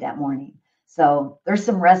at 8 that morning. So there's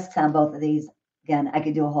some risks on both of these. Again, I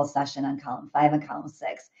could do a whole session on column 5 and column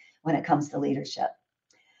 6 when it comes to leadership.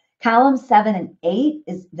 Column 7 and 8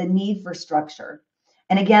 is the need for structure.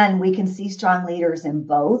 And again, we can see strong leaders in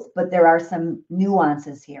both, but there are some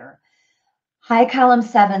nuances here. High column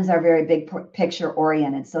 7s are very big picture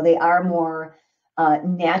oriented. So they are more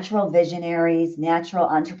natural visionaries, natural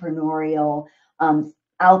entrepreneurial,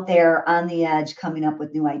 out there on the edge, coming up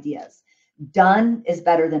with new ideas. Done is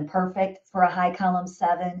better than perfect for a high column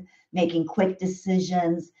 7. Making quick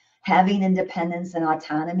decisions, having independence and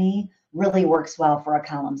autonomy really works well for a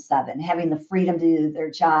column 7. Having the freedom to do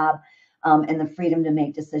their job and the freedom to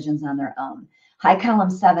make decisions on their own. High column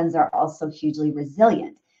 7s are also hugely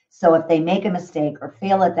resilient. So if they make a mistake or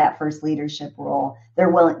fail at that first leadership role,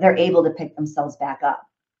 they're able to pick themselves back up.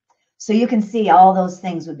 So you can see all those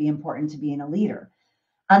things would be important to being a leader.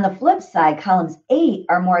 On the flip side, columns 8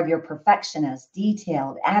 are more of your perfectionists,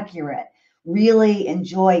 detailed, accurate, really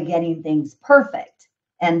enjoy getting things perfect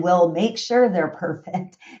and will make sure they're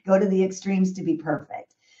perfect, go to the extremes to be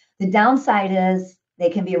perfect. The downside is they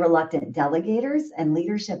can be reluctant delegators, and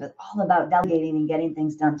leadership is all about delegating and getting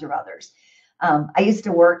things done through others. I used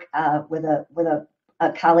to work with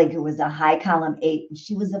a colleague who was a high column 8, and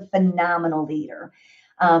she was a phenomenal leader.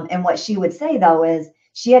 And what she would say, though, is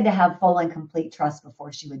she had to have full and complete trust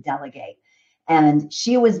before she would delegate. And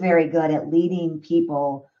she was very good at leading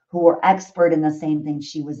people who were expert in the same thing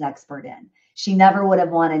she was expert in. She never would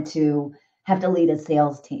have wanted to have to lead a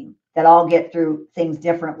sales team that all get through things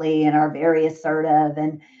differently and are very assertive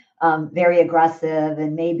and very aggressive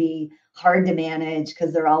and maybe hard to manage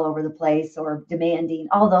because they're all over the place or demanding,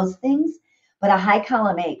 all those things. But a high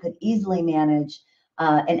column 8 could easily manage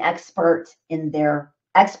an expert in their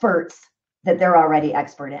experts that they're already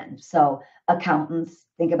expert in. So accountants,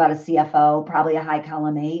 think about a CFO, probably a high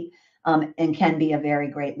column 8, and can be a very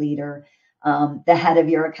great leader. The head of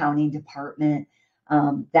your accounting department,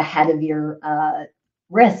 the head of your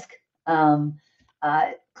risk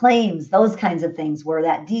claims, those kinds of things where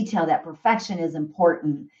that detail, that perfection is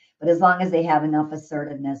important. But as long as they have enough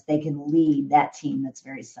assertiveness, they can lead that team that's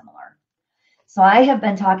very similar. So I have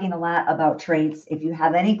been talking a lot about traits. If you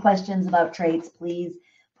have any questions about traits, please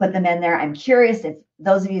put them in there. I'm curious if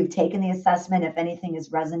those of you who've taken the assessment, if anything has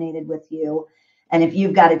resonated with you, and if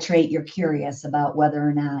you've got a trait you're curious about whether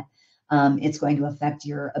or not it's going to affect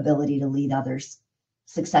your ability to lead others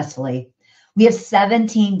successfully. We have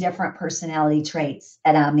 17 different personality traits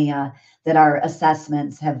at Omnia that our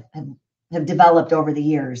assessments have developed over the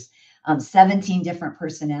years. 17 different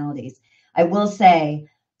personalities. I will say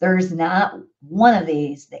there's not one of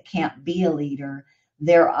these that can't be a leader.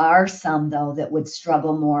 There are some, though, that would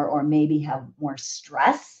struggle more or maybe have more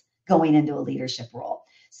stress going into a leadership role.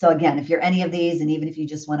 So again, if you're any of these, and even if you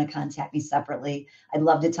just want to contact me separately, I'd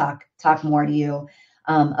love to talk more to you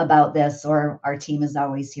about this, or our team is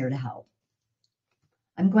always here to help.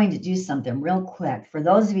 I'm going to do something real quick. For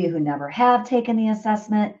those of you who never have taken the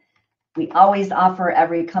assessment, we always offer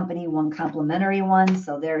every company one complimentary one.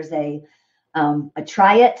 So there's a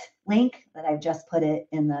try it link that I've just put it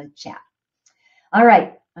in the chat. All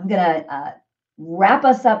right, I'm going to wrap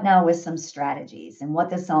us up now with some strategies and what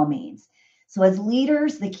this all means. So as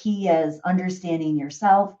leaders, the key is understanding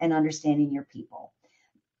yourself and understanding your people.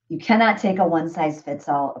 You cannot take a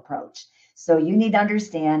one-size-fits-all approach. So you need to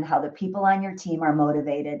understand how the people on your team are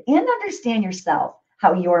motivated and understand yourself,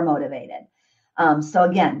 how you're motivated. So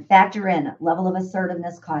again, factor in level of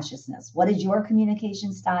assertiveness, cautiousness. What is your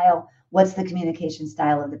communication style? What's the communication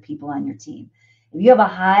style of the people on your team? If you have a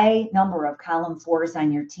high number of column 4s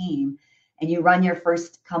on your team and you run your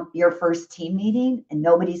first team meeting and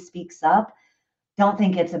nobody speaks up, don't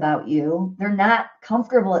think it's about you. They're not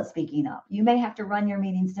comfortable at speaking up. You may have to run your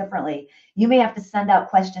meetings differently. You may have to send out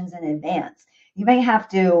questions in advance. You may have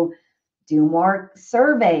to do more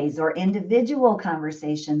surveys or individual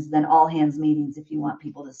conversations than all hands meetings if you want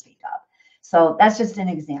people to speak up. So that's just an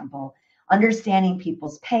example. Understanding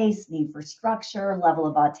people's pace, need for structure, level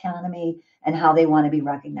of autonomy, and how they want to be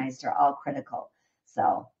recognized are all critical.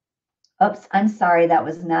 So, oops, I'm sorry, that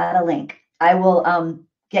was not a link. I will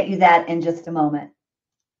get you that in just a moment.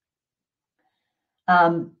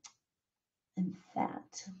 In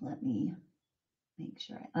fact, let me make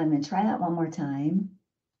sure. I'm going to try that one more time.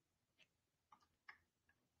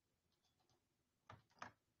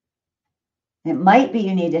 It might be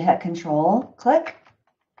you need to hit Control, click,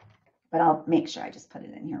 but I'll make sure I just put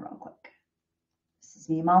it in here real quick. This is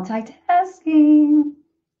me multitasking.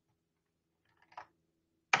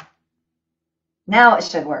 Now it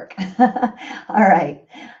should work. All right.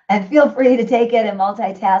 And feel free to take it and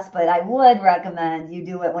multitask, but I would recommend you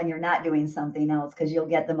do it when you're not doing something else because you'll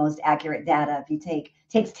get the most accurate data. If you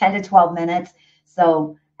takes 10 to 12 minutes.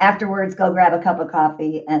 So afterwards, go grab a cup of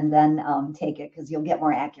coffee and then take it because you'll get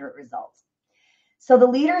more accurate results. So the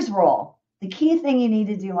leader's role, the key thing you need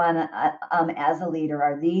to do as a leader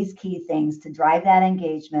are these key things to drive that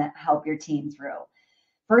engagement, help your team through.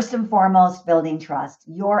 First and foremost, building trust.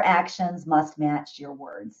 Your actions must match your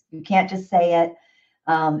words. You can't just say it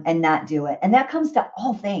and not do it. And that comes to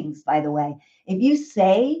all things, by the way. If you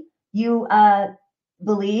say you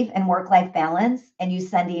believe in work-life balance and you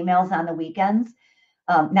send emails on the weekends,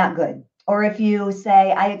 not good. Or if you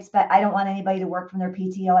say, I don't want anybody to work from their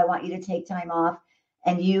PTO, I want you to take time off,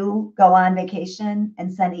 and you go on vacation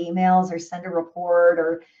and send emails or send a report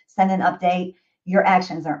or send an update, your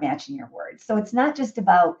actions aren't matching your words. So it's not just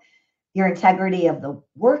about your integrity of the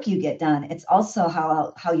work you get done. It's also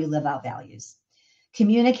how you live out values.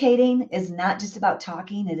 Communicating is not just about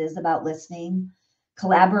talking. It is about listening.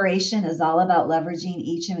 Collaboration is all about leveraging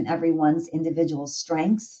each and everyone's individual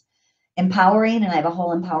strengths. Empowering, and I have a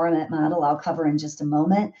whole empowerment model I'll cover in just a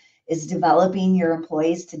moment, is developing your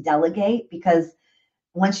employees to delegate, because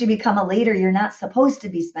once you become a leader, you're not supposed to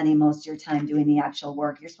be spending most of your time doing the actual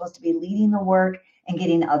work. You're supposed to be leading the work and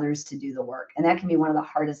getting others to do the work. And that can be one of the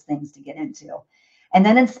hardest things to get into. And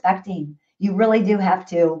then inspecting. You really do have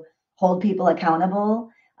to hold people accountable.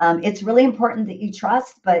 It's really important that you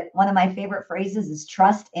trust, but one of my favorite phrases is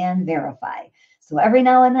trust and verify. So every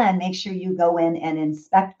now and then, make sure you go in and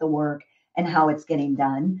inspect the work and how it's getting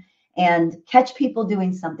done, and catch people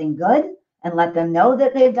doing something good and let them know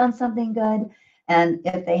that they've done something good. And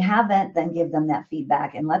if they haven't, then give them that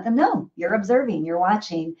feedback and let them know you're observing, you're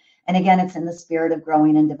watching. And again, it's in the spirit of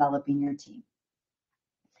growing and developing your team.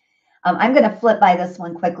 I'm going to flip by this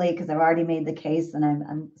one quickly because I've already made the case and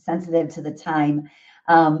I'm sensitive to the time.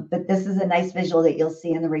 But this is a nice visual that you'll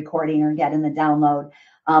see in the recording or get in the download.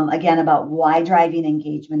 Again, about why driving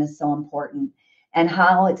engagement is so important and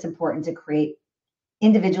how it's important to create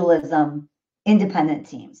individualism, independent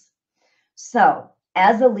teams. So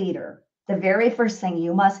as a leader, the very first thing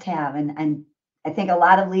you must have, and I think a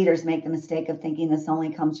lot of leaders make the mistake of thinking this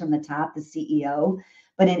only comes from the top, the CEO,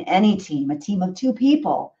 but in any team, a team of 2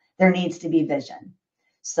 people, there needs to be vision.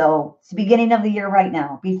 So it's the beginning of the year right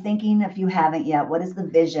now. Be thinking, if you haven't yet, what is the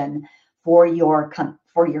vision for your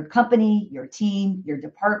company, your team, your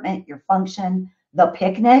department, your function, the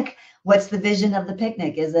picnic? What's the vision of the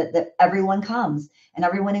picnic? Is it that everyone comes and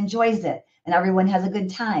everyone enjoys it and everyone has a good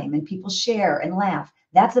time and people share and laugh?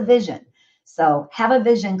 That's a vision. So have a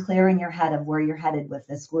vision clear in your head of where you're headed with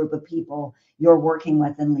this group of people you're working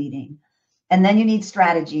with and leading. And then you need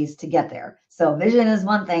strategies to get there. So vision is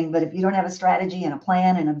one thing, but if you don't have a strategy and a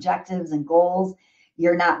plan and objectives and goals,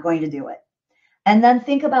 you're not going to do it. And then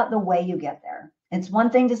think about the way you get there. It's one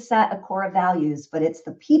thing to set a core of values, but it's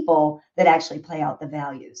the people that actually play out the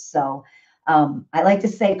values. So I like to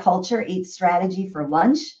say culture eats strategy for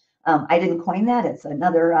lunch. I didn't coin that. It's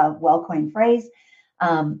another well-coined phrase.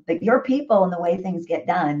 But your people and the way things get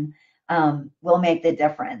done will make the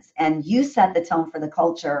difference. And you set the tone for the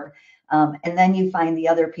culture. And then you find the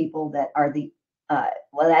other people that are the,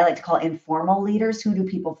 what I like to call informal leaders. Who do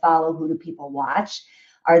people follow? Who do people watch?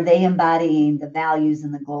 Are they embodying the values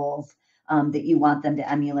and the goals that you want them to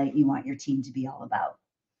emulate, you want your team to be all about?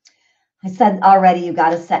 I said already, you've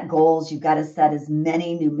got to set goals. You've got to set as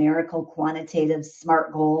many numerical, quantitative,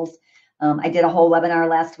 SMART goals. I did a whole webinar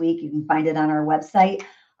last week. You can find it on our website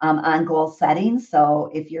on goal setting.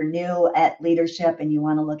 So if you're new at leadership and you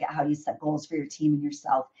want to look at how you set goals for your team and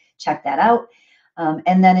yourself, check that out.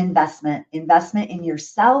 And then investment in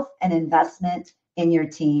yourself and investment in your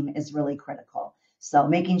team is really critical. So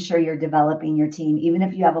making sure you're developing your team, even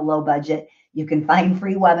if you have a low budget, you can find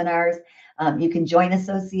free webinars. You can join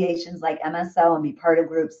associations like MSO and be part of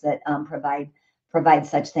groups that provide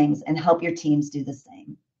such things and help your teams do the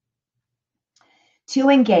same. To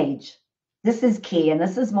engage, this is key, and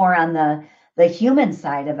this is more on the human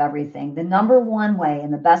side of everything. The number one way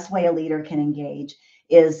and the best way a leader can engage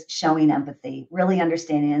is showing empathy, really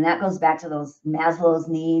understanding. And that goes back to those Maslow's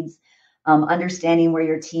needs, understanding where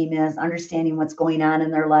your team is, understanding what's going on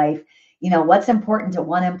in their life. You know, what's important to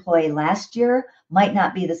one employee last year might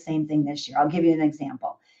not be the same thing this year. I'll give you an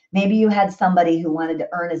example. Maybe you had somebody who wanted to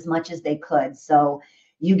earn as much as they could. So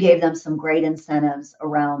you gave them some great incentives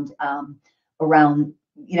around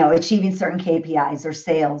achieving certain KPIs or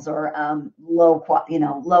sales or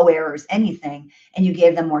low errors, anything, and you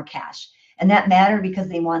gave them more cash. And that mattered because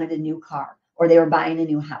they wanted a new car, or they were buying a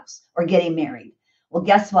new house, or getting married. Well,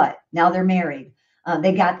 guess what? Now they're married.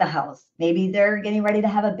 They got the house. Maybe they're getting ready to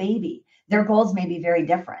have a baby. Their goals may be very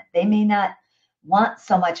different. They may not want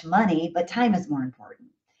so much money, but time is more important.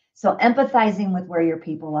 So empathizing with where your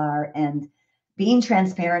people are and being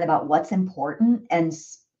transparent about what's important and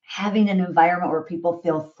having an environment where people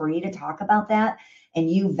feel free to talk about that and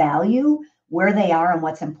you value where they are and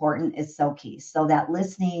what's important is so key. So that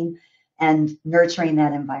listening and nurturing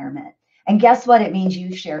that environment. And guess what? It means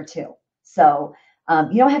you share too. So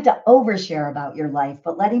you don't have to overshare about your life,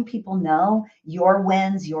 but letting people know your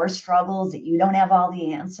wins, your struggles, that you don't have all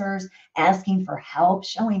the answers, asking for help,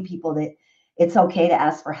 showing people that it's okay to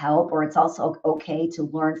ask for help, or it's also okay to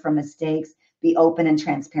learn from mistakes, be open and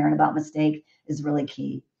transparent about mistake is really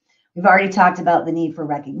key. We've already talked about the need for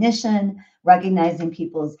recognition. Recognizing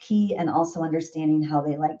people is key, and also understanding how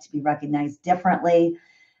they like to be recognized differently.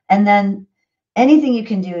 And then anything you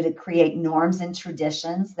can do to create norms and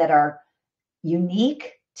traditions that are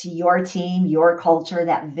unique to your team, your culture,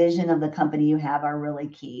 that vision of the company you have are really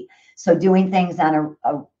key. So doing things on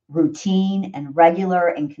a routine and regular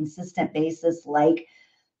and consistent basis, like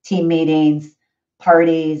team meetings,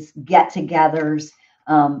 parties, get-togethers,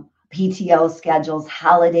 PTO schedules,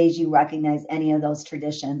 holidays, you recognize any of those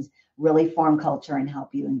traditions really form culture and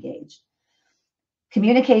help you engage.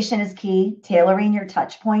 Communication is key. Tailoring your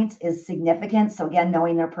touch points is significant. So again,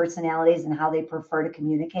 knowing their personalities and how they prefer to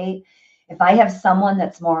communicate. If I have someone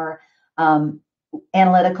that's more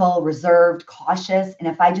analytical, reserved, cautious. And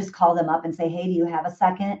if I just call them up and say, hey, do you have a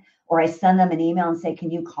second? Or I send them an email and say,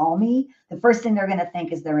 can you call me? The first thing they're going to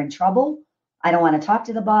think is they're in trouble. I don't want to talk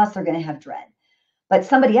to the boss. They're going to have dread. But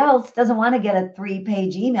somebody else doesn't want to get a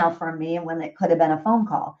 3-page email from me when it could have been a phone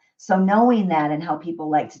call. So knowing that and how people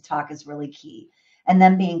like to talk is really key. And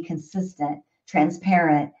then being consistent,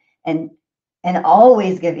 transparent, and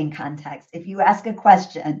always giving context. If you ask a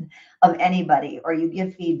question of anybody or you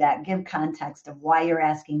give feedback, give context of why you're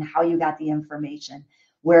asking, how you got the information,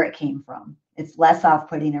 where it came from. It's less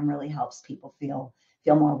off-putting and really helps people feel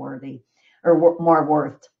more worthy or more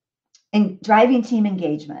worth. And driving team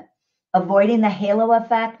engagement, avoiding the halo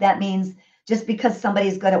effect. That means just because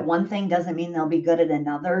somebody's good at one thing doesn't mean they'll be good at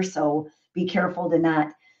another. So be careful to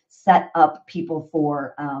not set up people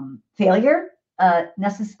for failure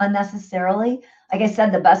unnecessarily. Like I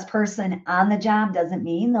said, the best person on the job doesn't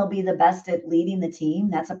mean they'll be the best at leading the team.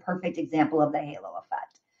 That's a perfect example of the halo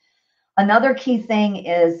effect. Another key thing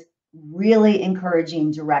is really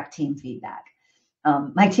encouraging direct team feedback.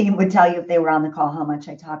 My team would tell you if they were on the call how much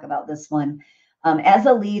I talk about this one. As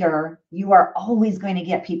a leader, you are always going to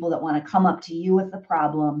get people that want to come up to you with the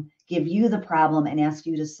problem, give you the problem, and ask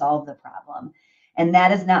you to solve the problem. And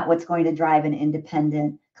that is not what's going to drive an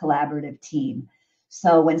independent, collaborative team.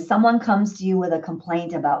 So when someone comes to you with a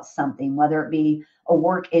complaint about something, whether it be a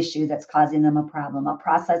work issue that's causing them a problem, a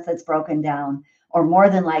process that's broken down, or more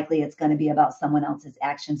than likely it's going to be about someone else's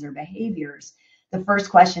actions or behaviors, the first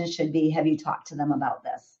question should be, have you talked to them about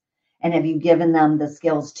this? And have you given them the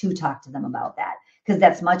skills to talk to them about that? Because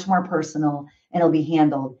that's much more personal and it'll be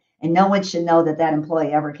handled. And no one should know that that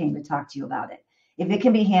employee ever came to talk to you about it. If it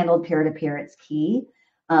can be handled peer-to-peer, it's key,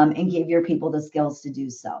 and give your people the skills to do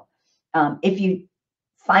so. If you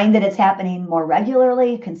find that it's happening more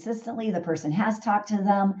regularly, consistently, the person has talked to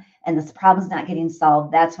them and this problem's not getting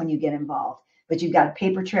solved, that's when you get involved. But you've got a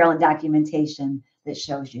paper trail and documentation that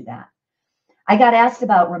shows you that. I got asked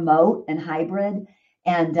about remote and hybrid,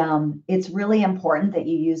 and it's really important that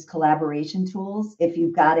you use collaboration tools. If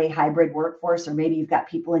you've got a hybrid workforce, or maybe you've got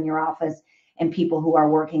people in your office and people who are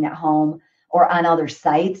working at home or on other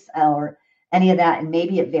sites or any of that, and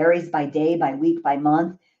maybe it varies by day, by week, by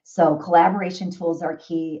month. So collaboration tools are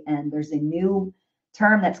key. And there's a new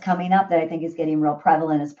term that's coming up that I think is getting real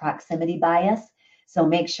prevalent is proximity bias. So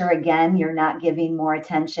make sure, again, you're not giving more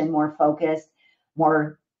attention, more focus,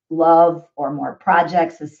 more love, or more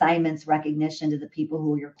projects, assignments, recognition to the people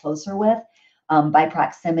who you're closer with by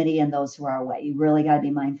proximity and those who are away. You really got to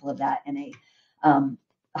be mindful of that in a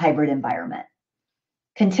hybrid environment.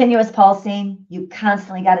 Continuous pulsing, you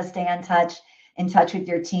constantly got to stay in touch with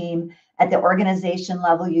your team. At the organization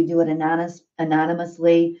level, you do it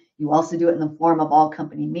anonymously. You also do it in the form of all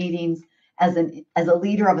company meetings. As a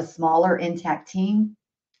leader of a smaller intact team,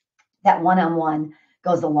 that one-on-one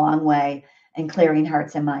goes a long way in clearing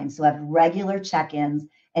hearts and minds. So have regular check-ins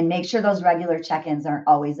and make sure those regular check-ins aren't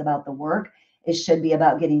always about the work. It should be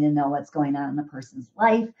about getting to know what's going on in the person's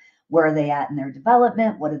life. Where are they at in their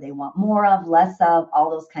development? What do they want more of, less of? All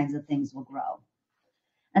those kinds of things will grow.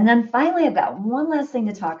 And then finally, I've got one last thing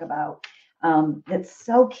to talk about that's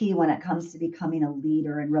so key when it comes to becoming a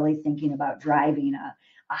leader and really thinking about driving a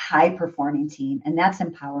high-performing team, and that's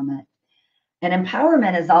empowerment. And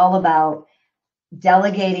empowerment is all about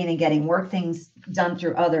delegating and getting work things done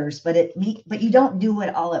through others, but you don't do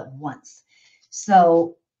it all at once.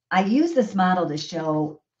 So I use this model to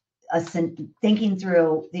show us thinking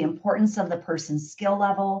through the importance of the person's skill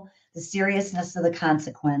level, the seriousness of the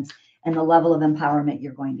consequence, and the level of empowerment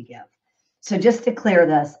you're going to give. So just to clear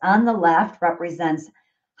this, on the left represents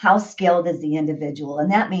how skilled is the individual,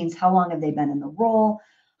 and that means how long have they been in the role,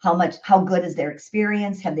 how good is their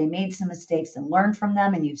experience, have they made some mistakes and learned from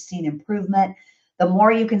them, and you've seen improvement. The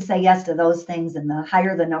more you can say yes to those things, and the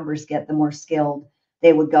higher the numbers get, the more skilled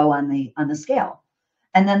they would go on the scale.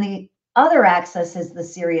 And then the other axis is the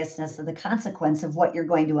seriousness of the consequence of what you're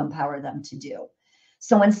going to empower them to do.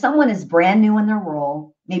 So when someone is brand new in their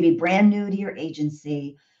role, maybe brand new to your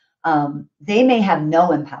agency, they may have no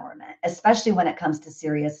empowerment, especially when it comes to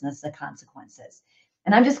seriousness of consequences.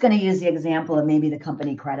 And I'm just going to use the example of maybe the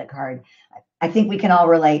company credit card. I think we can all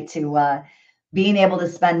relate to being able to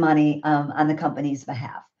spend money on the company's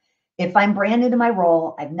behalf. If I'm brand new to my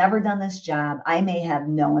role, I've never done this job, I may have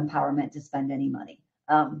no empowerment to spend any money.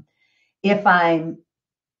 If I'm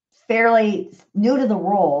fairly new to the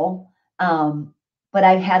role, but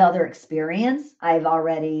I've had other experience, I've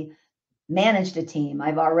already managed a team,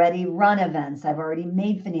 I've already run events, I've already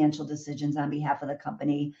made financial decisions on behalf of the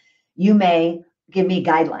company, you may give me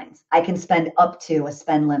guidelines. I can spend up to a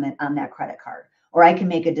spend limit on that credit card, or I can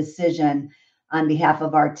make a decision on behalf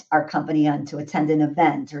of our company on to attend an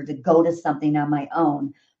event or to go to something on my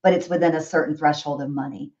own, but it's within a certain threshold of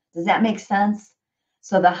money. Does that make sense?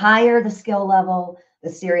 So the higher the skill level, the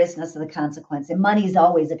seriousness of the consequence, and money is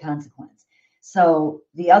always a consequence. So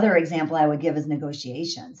the other example I would give is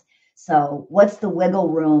negotiations. So what's the wiggle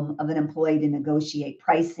room of an employee to negotiate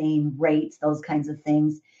pricing, rates, those kinds of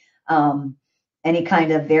things? Any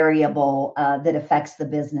kind of variable that affects the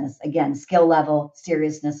business. Again, skill level,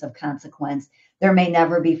 seriousness of consequence. There may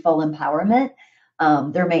never be full empowerment.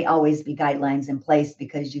 There may always be guidelines in place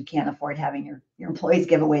because you can't afford having your employees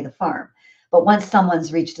give away the farm. But once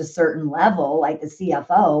someone's reached a certain level, like the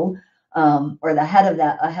CFO or the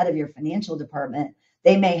head of your financial department,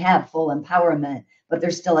 they may have full empowerment, but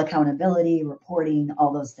there's still accountability, reporting,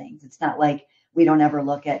 all those things. It's not like we don't ever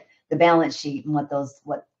look at the balance sheet and what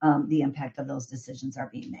the impact of those decisions are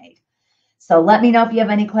being made. So let me know if you have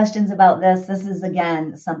any questions about this. This is,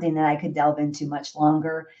 again, something that I could delve into much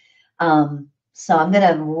longer. So I'm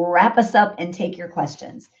going to wrap us up and take your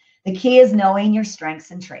questions. The key is knowing your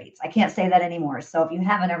strengths and traits. I can't say that anymore. So if you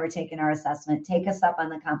haven't ever taken our assessment, take us up on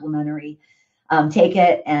the complimentary. Take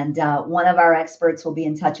it, and one of our experts will be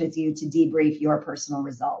in touch with you to debrief your personal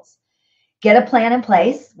results. Get a plan in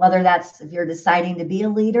place, whether that's if you're deciding to be a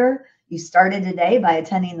leader, you started today by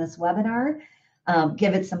attending this webinar.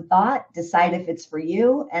 Give it some thought, decide if it's for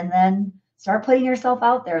you, and then start putting yourself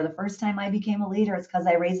out there. The first time I became a leader, it's because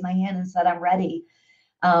I raised my hand and said, I'm ready.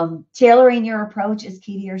 Tailoring your approach is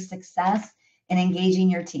key to your success, and engaging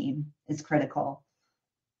your team is critical.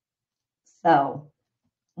 So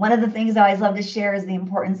one of the things I always love to share is the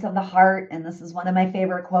importance of the heart. And this is one of my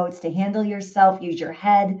favorite quotes: to handle yourself, use your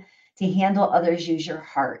head; to handle others, use your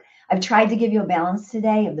heart. I've tried to give you a balance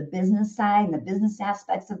today of the business side and the business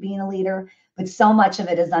aspects of being a leader, but so much of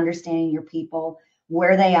it is understanding your people,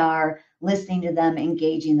 where they are, listening to them,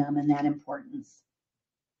 engaging them, and that importance.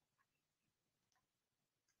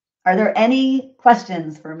 Are there any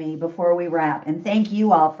questions for me before we wrap? And thank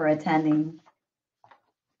you all for attending.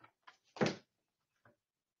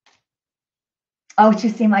 Oh, you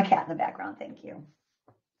see my cat in the background. Thank you.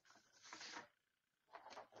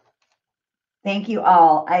 Thank you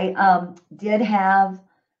all. I did have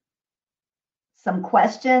some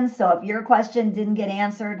questions. So if your question didn't get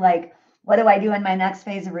answered, like, what do I do in my next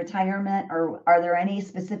phase of retirement? Or are there any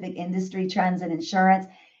specific industry trends in insurance?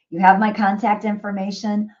 You have my contact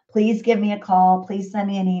information. Please give me a call. Please send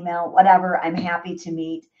me an email, whatever. I'm happy to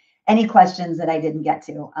meet any questions that I didn't get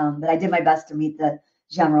to, but I did my best to meet the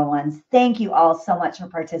general ones. Thank you all so much for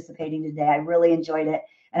participating today. I really enjoyed it,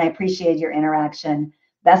 and I appreciate your interaction.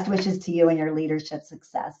 Best wishes to you and your leadership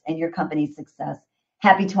success and your company's success.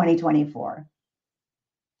 Happy 2024.